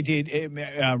 He did.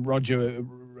 Roger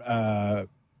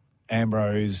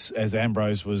Ambrose, as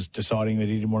Ambrose was deciding that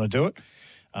he didn't want to do it.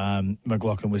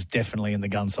 McLaughlin was definitely in the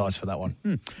gun size for that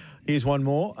one. Here's one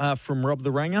more from Rob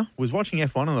the Ranger. Was watching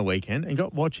F1 on the weekend and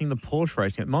got watching the Porsche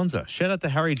racing at Monza. Shout out to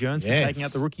Harry Jones for taking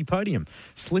out the rookie podium.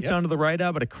 Slipped under the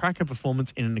radar, but a cracker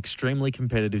performance in an extremely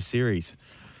competitive series.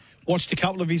 Watched a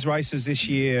couple of his races this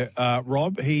year,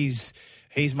 Rob. He's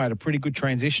made a pretty good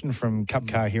transition from Cup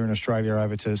car here in Australia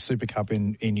over to Super Cup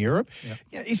in Europe. Yep.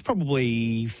 Yeah, he's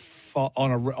probably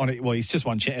he's just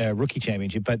won rookie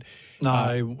championship, but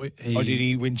did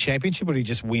he win championship or did he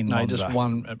just win? No, Monza? he just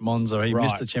won at Monza. He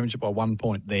missed the championship by 1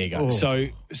 point. There you go. So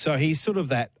he's sort of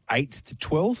that 8th to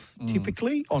 12th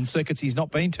typically on circuits he's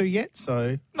not been to yet.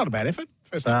 So not a bad effort.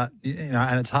 And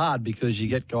it's hard because you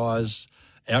get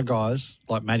our guys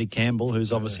like Matty Campbell,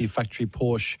 who's obviously factory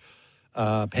Porsche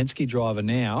Penske driver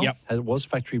now. Yep. Was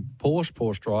factory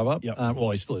Porsche driver. Yep.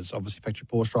 He still is obviously factory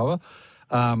Porsche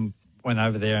driver. Went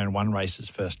over there and won races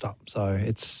first up. So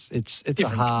it's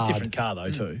different car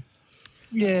though too.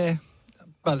 Yeah,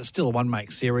 but it's still a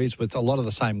one-make series with a lot of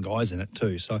the same guys in it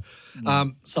too. So,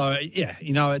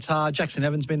 it's hard. Jackson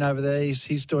Evans been over there.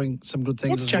 He's doing some good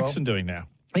things. What's Jackson doing now?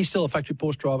 He's still a factory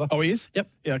Porsche driver. Oh, he is? Yep.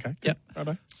 Yeah, okay. Yep.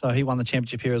 Righto. So he won the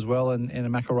championship here as well in a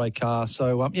McElroy car.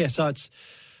 So, so it's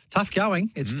tough going.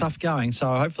 It's tough going.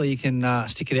 So hopefully you can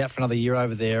stick it out for another year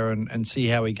over there and see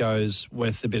how he goes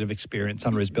with a bit of experience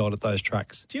under his belt at those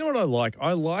tracks. Do you know what I like?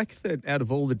 I like that out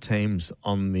of all the teams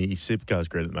on the Supercars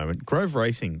grid at the moment, Grove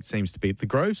Racing seems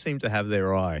to have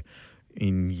their eye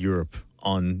in Europe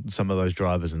on some of those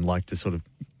drivers and like to sort of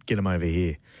get them over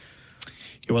here.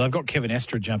 Yeah, well, they've got Kevin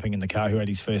Estra jumping in the car who had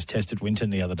his first test at Winton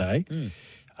the other day.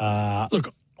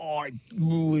 Look, I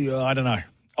don't know.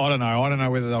 I don't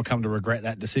know whether they'll come to regret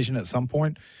that decision at some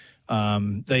point.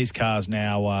 These cars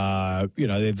now,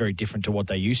 they're very different to what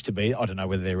they used to be. I don't know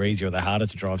whether they're easier or they're harder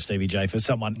to drive, Stevie J, for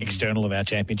someone external of our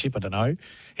championship. I don't know.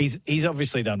 He's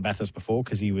obviously done Bathurst before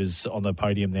because he was on the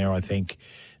podium there, I think,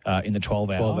 in the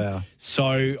 12-hour.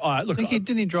 So, look,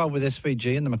 didn't he drive with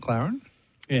SVG in the McLaren?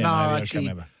 Yeah, no, maybe, actually, I can't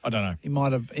remember. I don't know. He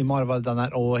might have either done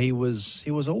that or he was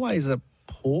always a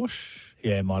Porsche.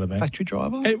 Yeah, it might have been factory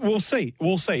driver. We'll see.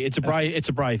 It's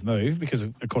a brave move because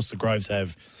of course the Groves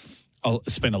have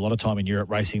spent a lot of time in Europe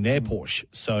racing their Porsche.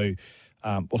 So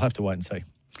we'll have to wait and see.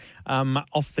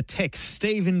 Off the text,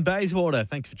 Steve in Bayswater.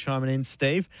 Thanks for chiming in,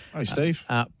 Steve. Hey, Steve.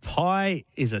 Pye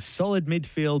is a solid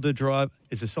midfield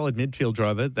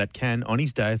driver that can, on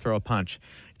his day, throw a punch.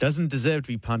 Doesn't deserve to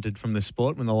be punted from the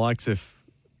sport when the likes of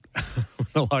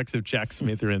Jack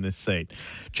Smith are in this seat.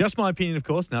 Just my opinion, of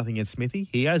course. Nothing against Smithy.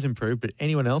 He has improved, but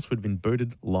anyone else would have been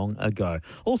booted long ago.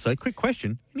 Also, quick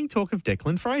question: any talk of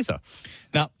Declan Fraser?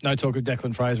 No talk of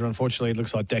Declan Fraser. Unfortunately, it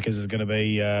looks like Deckers is going to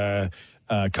be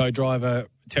co-driver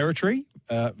territory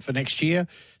for next year.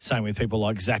 Same with people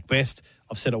like Zach Best.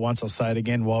 I've said it once, I'll say it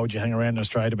again. Why would you hang around in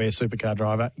Australia to be a supercar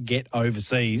driver? Get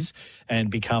overseas and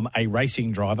become a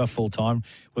racing driver full-time,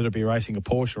 whether it be racing a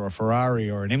Porsche or a Ferrari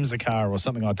or an IMSA car or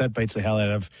something like that. Beats the hell out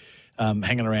of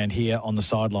hanging around here on the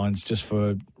sidelines just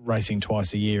for racing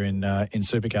twice a year in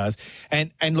supercars.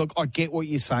 And look, I get what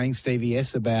you're saying, Stevie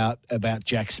S, about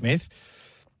Jack Smith.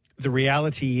 The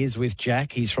reality is with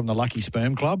Jack, he's from the Lucky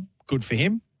Sperm Club. Good for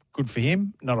him.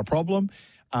 Not a problem.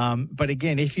 But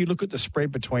again, if you look at the spread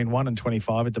between 1 and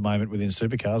 25 at the moment within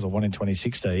supercars, or 1 in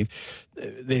 26, Steve,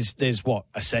 there's what,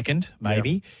 a second,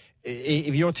 maybe? Yeah.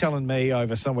 If you're telling me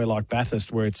over somewhere like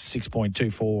Bathurst where it's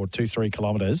 6.24 or 23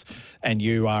 kilometres and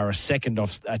you are a second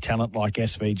off a talent like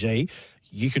SVG,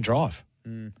 you can drive.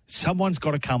 Someone's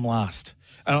got to come last.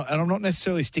 And I'm not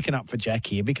necessarily sticking up for Jack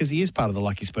here because he is part of the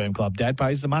Lucky Sperm Club. Dad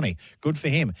pays the money. Good for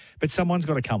him. But someone's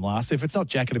got to come last. If it's not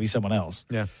Jack, it'll be someone else.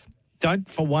 Yeah. Don't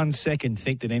for 1 second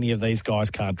think that any of these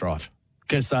guys can't drive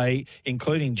because they,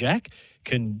 including Jack,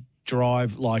 can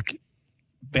drive like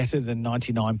better than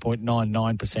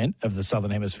 99.99% of the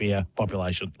Southern Hemisphere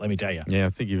population, let me tell you. Yeah, I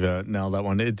think you've nailed that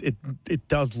one. It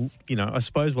does, I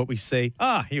suppose what we see.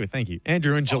 Here, thank you.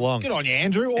 Andrew in Geelong. Good on you,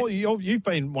 Andrew. You've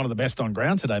been one of the best on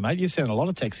ground today, mate. You've sent a lot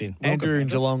of texts in. Welcome, Andrew in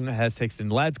Geelong has texted in.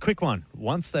 Lads, quick one.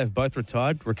 Once they've both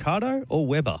retired, Ricardo or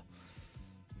Weber?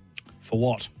 For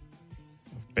what?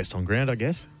 Best on ground, I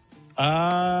guess.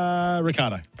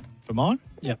 Ricardo. For mine?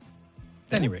 Yep.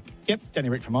 Danny Rick. Yep, Danny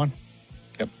Rick for mine.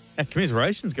 Yep. And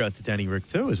commiserations go out to Danny Rick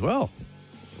too as well.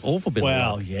 Awful bit of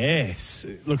Well, luck. yes.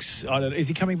 It looks. Is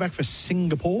he coming back for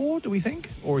Singapore, do we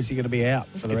think? Or is he going to be out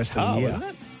for the rest of the year? Isn't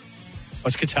it? Oh,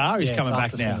 it's Qatar. He's coming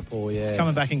back now. Singapore, yeah. He's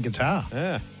coming back in Qatar.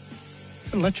 Yeah.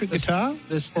 It's an electric guitar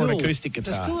or an acoustic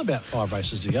guitar? There's still about 5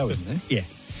 races to go, isn't there? Yeah,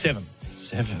 7.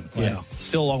 7. Wow. Yeah,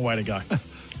 still a long way to go.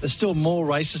 There's still more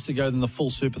races to go than the full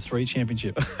Super 3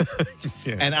 Championship.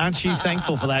 Yeah. And aren't you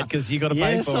thankful for that? Because you got to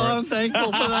pay Yes, for I'm it.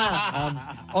 thankful for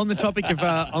that. On the topic of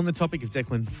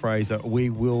Declan Fraser,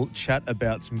 we will chat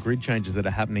about some grid changes that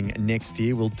are happening next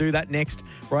year. We'll do that next,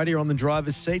 right here on the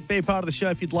driver's seat. Be a part of the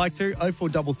show if you'd like to.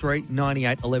 0433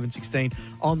 98 11 16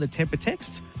 on the Temper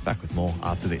text. Back with more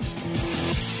after this.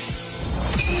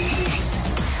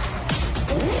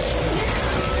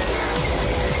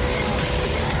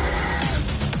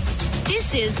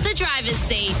 This is the driver's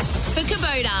seat for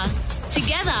Kubota.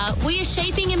 Together, we are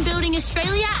shaping and building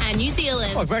Australia and New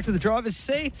Zealand. Welcome back to the driver's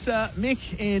seat.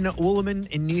 Mick in Wooloman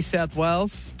in New South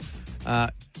Wales.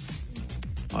 I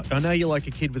know you're like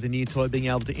a kid with a new toy being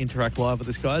able to interact live with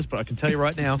us, guys, but I can tell you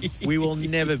right now, we will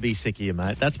never be sick of you,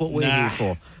 mate. That's what we're here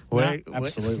for.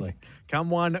 Absolutely. Come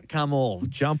one, come all.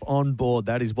 Jump on board.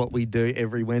 That is what we do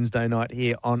every Wednesday night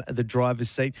here on the driver's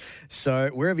seat. So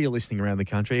wherever you're listening around the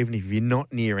country, even if you're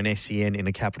not near an SEN in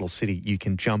a capital city, you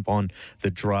can jump on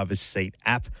the driver's seat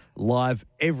app live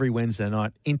every Wednesday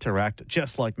night. Interact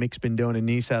just like Mick's been doing in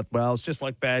New South Wales, just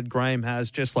like Bad Graham has,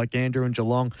 just like Andrew in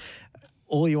Geelong.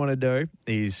 All you want to do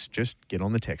is just get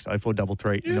on the text,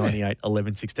 0433 98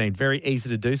 11 16. Very easy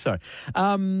to do so.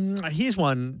 Here's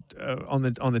one on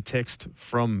the text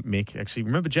from Mick. Actually,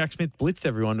 remember Jack Smith blitzed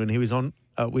everyone when he was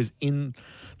in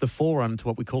the forerunner to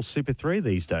what we call Super 3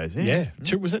 these days. Yeah.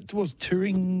 Was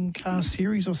touring car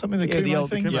series or something? The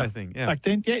old thing? Kumo thing. Yeah. Back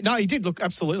then? Yeah, no, he did look,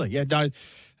 absolutely. Yeah, no,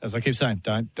 as I keep saying,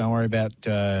 don't worry about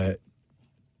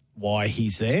why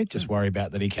he's there. Just worry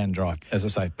about that he can drive, as I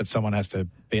say. But someone has to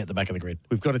be at the back of the grid.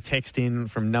 We've got a text in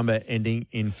from number ending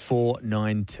in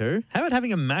 492. How about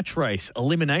having a match race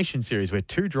elimination series where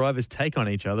 2 drivers take on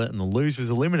each other and the loser is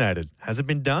eliminated? Has it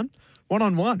been done?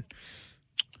 1-on-1.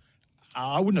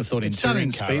 I wouldn't have thought It's done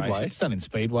in car Speedway. racing. It's done in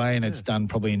Speedway and it's done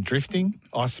probably in drifting,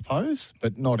 I suppose,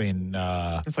 but not in...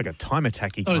 it's like a time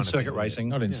attacky Not kind in of circuit thing. ration.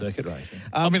 Not in circuit racing.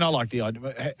 I mean, I like the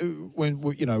idea. When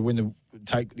they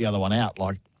take the other one out,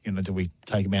 like, do we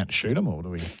take him out and shoot him, or do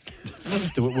we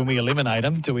when we eliminate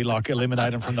him, do we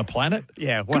eliminate him from the planet?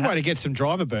 Yeah. Good way to get some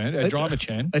driver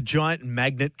churn. A giant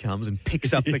magnet comes and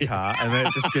picks up the car and then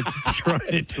it just gets thrown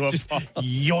into a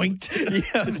yoinked.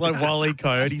 Yeah, like Wile E.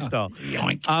 Coyote style.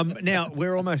 Yoink. Now,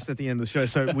 we're almost at the end of the show,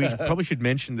 so we probably should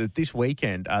mention that this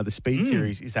weekend, the Speed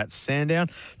Series is at Sandown.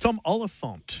 Tom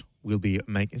Oliphant will be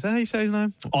making... Is that how you say his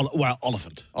name?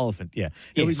 Oliphant. Oliphant, yeah.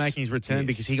 He'll be making his return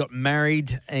because he got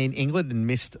married in England and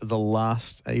missed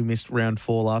round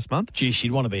 4 last month. Gee,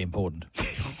 she'd want to be important.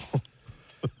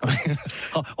 I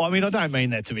mean, I don't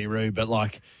mean that to be rude, but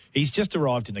he's just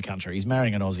arrived in the country. He's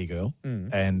marrying an Aussie girl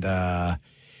and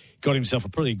got himself a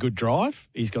pretty good drive.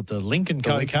 He's got the Lincoln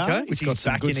Co car. He's got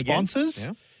some good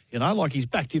sponsors. Yeah. He's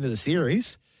backed into the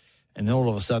series and then all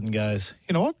of a sudden goes,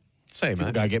 you know what? Say, People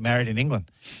mate. go get married in England.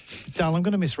 Darling, I'm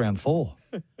going to miss round 4.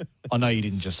 I know you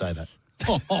didn't just say that.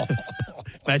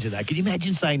 Imagine that. Can you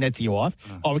imagine saying that to your wife?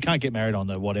 Oh, we can't get married on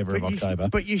the whatever of October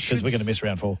because we're going to miss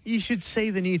round 4. You should see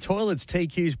the new toilets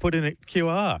TQ's put in at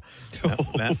QR.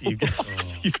 Matt, you've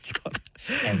got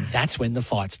and that's when the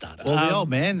fight started. Well, the old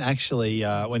man actually,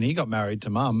 when he got married to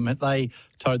Mum, they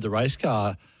towed the race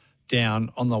car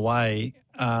down on the way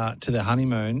to their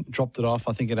honeymoon, dropped it off,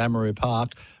 I think, at Amaroo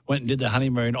Park, went and did the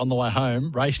honeymoon on the way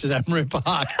home, raced at Amaroo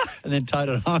Park, and then towed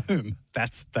it home.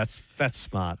 That's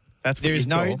smart. There is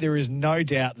no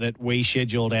doubt that we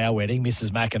scheduled our wedding,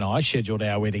 Mrs. Mack and I scheduled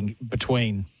our wedding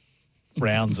between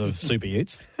rounds of Super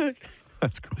Utes.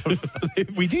 That's cool.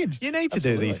 We did. You need to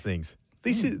do these things.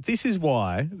 This is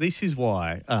why.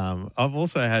 I've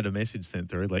also had a message sent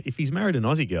through. Like, if he's married an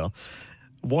Aussie girl,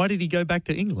 why did he go back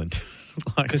to England?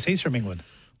 Because he's from England.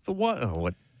 But what? Oh,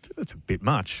 what? That's a bit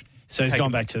much. So he's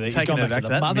gone back to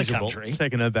the mother country.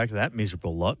 Taking her back to that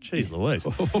miserable lot. Jeez Louise.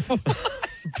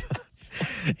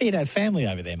 He'd have family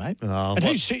over there, mate. Oh,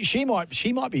 and she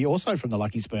might be also from the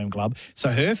Lucky Sperm Club, so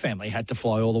her family had to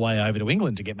fly all the way over to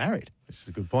England to get married. This is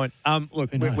a good point.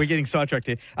 Look, we're getting sidetracked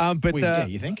here.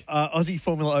 You think? Aussie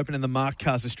Formula Open and the Mark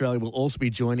Cars Australia will also be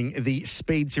joining the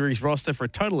Speed Series roster for a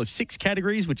total of 6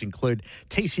 categories, which include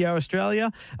TCR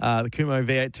Australia, the Kumho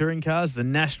V8 Touring Cars, the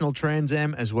National Trans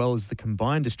Am, as well as the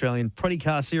combined Australian Proddy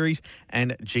Car Series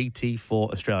and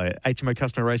GT4 Australia. HMO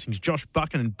Customer Racing's Josh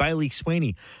Buchan and Bailey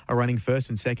Sweeney are running first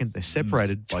and second. They're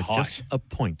separated by just a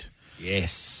point.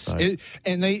 Yes. So.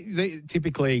 And they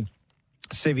typically...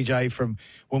 CVJ, from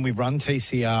when we run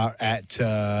TCR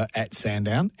at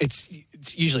Sandown, it's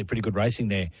usually pretty good racing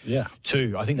there. Yeah,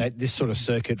 too. I think this sort of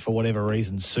circuit, for whatever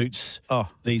reason, suits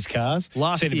these cars.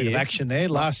 Seen a bit of action there.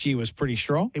 Last year was pretty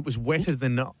strong. It was wetter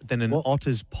than an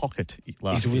otter's pocket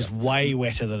last year. It was way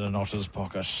wetter than an otter's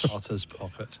pocket. Otter's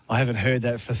pocket. I haven't heard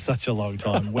that for such a long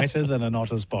time. Wetter than an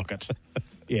otter's pocket.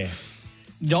 Yeah,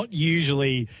 not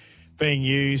usually being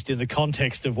used in the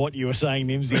context of what you were saying,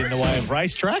 Nimsy, in the way of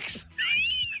racetracks.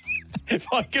 If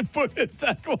I could put it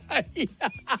that way.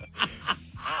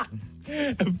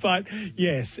 But,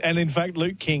 yes, and in fact,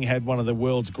 Luke King had one of the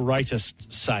world's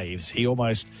greatest saves. He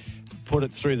almost put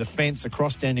it through the fence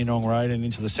across Dandenong Road and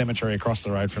into the cemetery across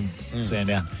the road from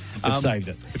Sandown. But saved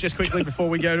it. But just quickly before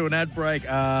we go to an ad break,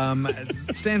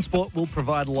 Stan Sport will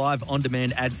provide live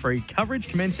on-demand ad-free coverage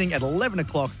commencing at 11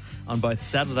 o'clock on both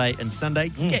Saturday and Sunday.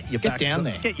 Get down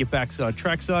there. Get your backside,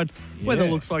 trackside. Yeah. Weather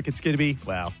looks like it's going to be,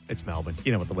 well, it's Melbourne.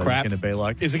 You know what the weather's going to be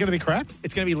like. Is it going to be crap?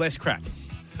 It's going to be less crap.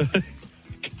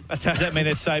 Does that mean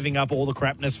it's saving up all the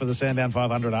crapness for the Sandown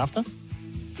 500 after?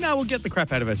 No, we'll get the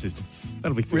crap out of our system.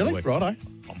 That'll be really week. Righto.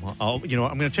 You know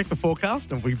what? I'm going to check the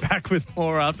forecast and we'll be back with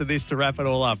more after this to wrap it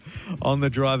all up on the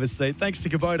driver's seat. Thanks to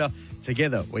Kubota.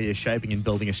 Together, we are shaping and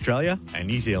building Australia and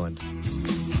New Zealand.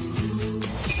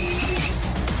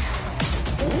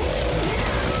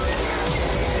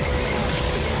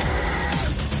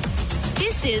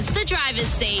 This is the driver's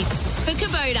seat for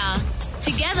Kubota.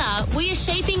 Together, we are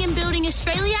shaping and building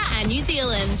Australia and New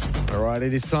Zealand. All right,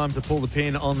 it is time to pull the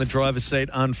pin on the driver's seat,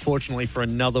 unfortunately, for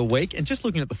another week. And just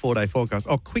looking at the 4-day forecast,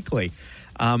 quickly,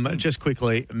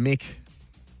 Mick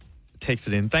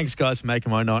texted in. Thanks, guys, for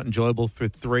making my night enjoyable for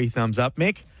 3 thumbs up.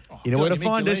 Mick, you know where to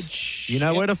find us. You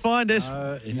know where to find us.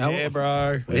 Yeah,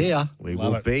 bro. We're here. We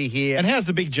will be here. And how's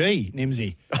the big G,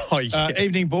 Nimsy? Oh, yeah.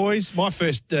 Evening, boys. My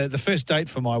the first date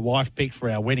for my wife picked for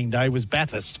our wedding day was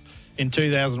Bathurst in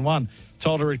 2001.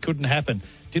 Told her it couldn't happen.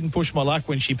 Didn't push my luck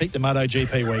when she picked the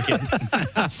MotoGP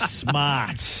weekend.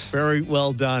 Smart. Very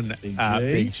well done,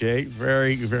 Big G.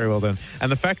 Very, very well done.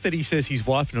 And the fact that he says his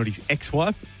wife, not his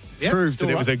ex-wife, proves that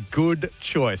it was a good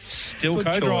choice. Still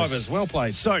co-drivers. Well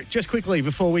played. So, just quickly,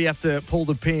 before we have to pull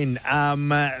the pin,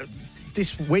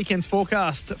 this weekend's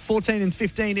forecast, 14 and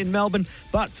 15 in Melbourne,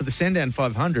 but for the Sandown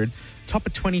 500, top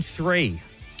of 23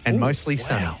 and mostly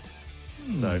sunny.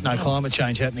 So, no climate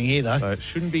change happening here, though. So it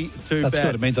shouldn't be too That's bad.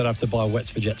 good. It means I'd have to buy wets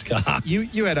for Jet's car.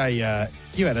 You had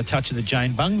a touch of the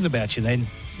Jane Bungs about you then,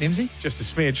 Nimsy. Just a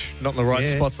smidge. Not in the right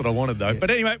spots that I wanted, though.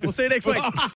 But anyway, we'll see you next week.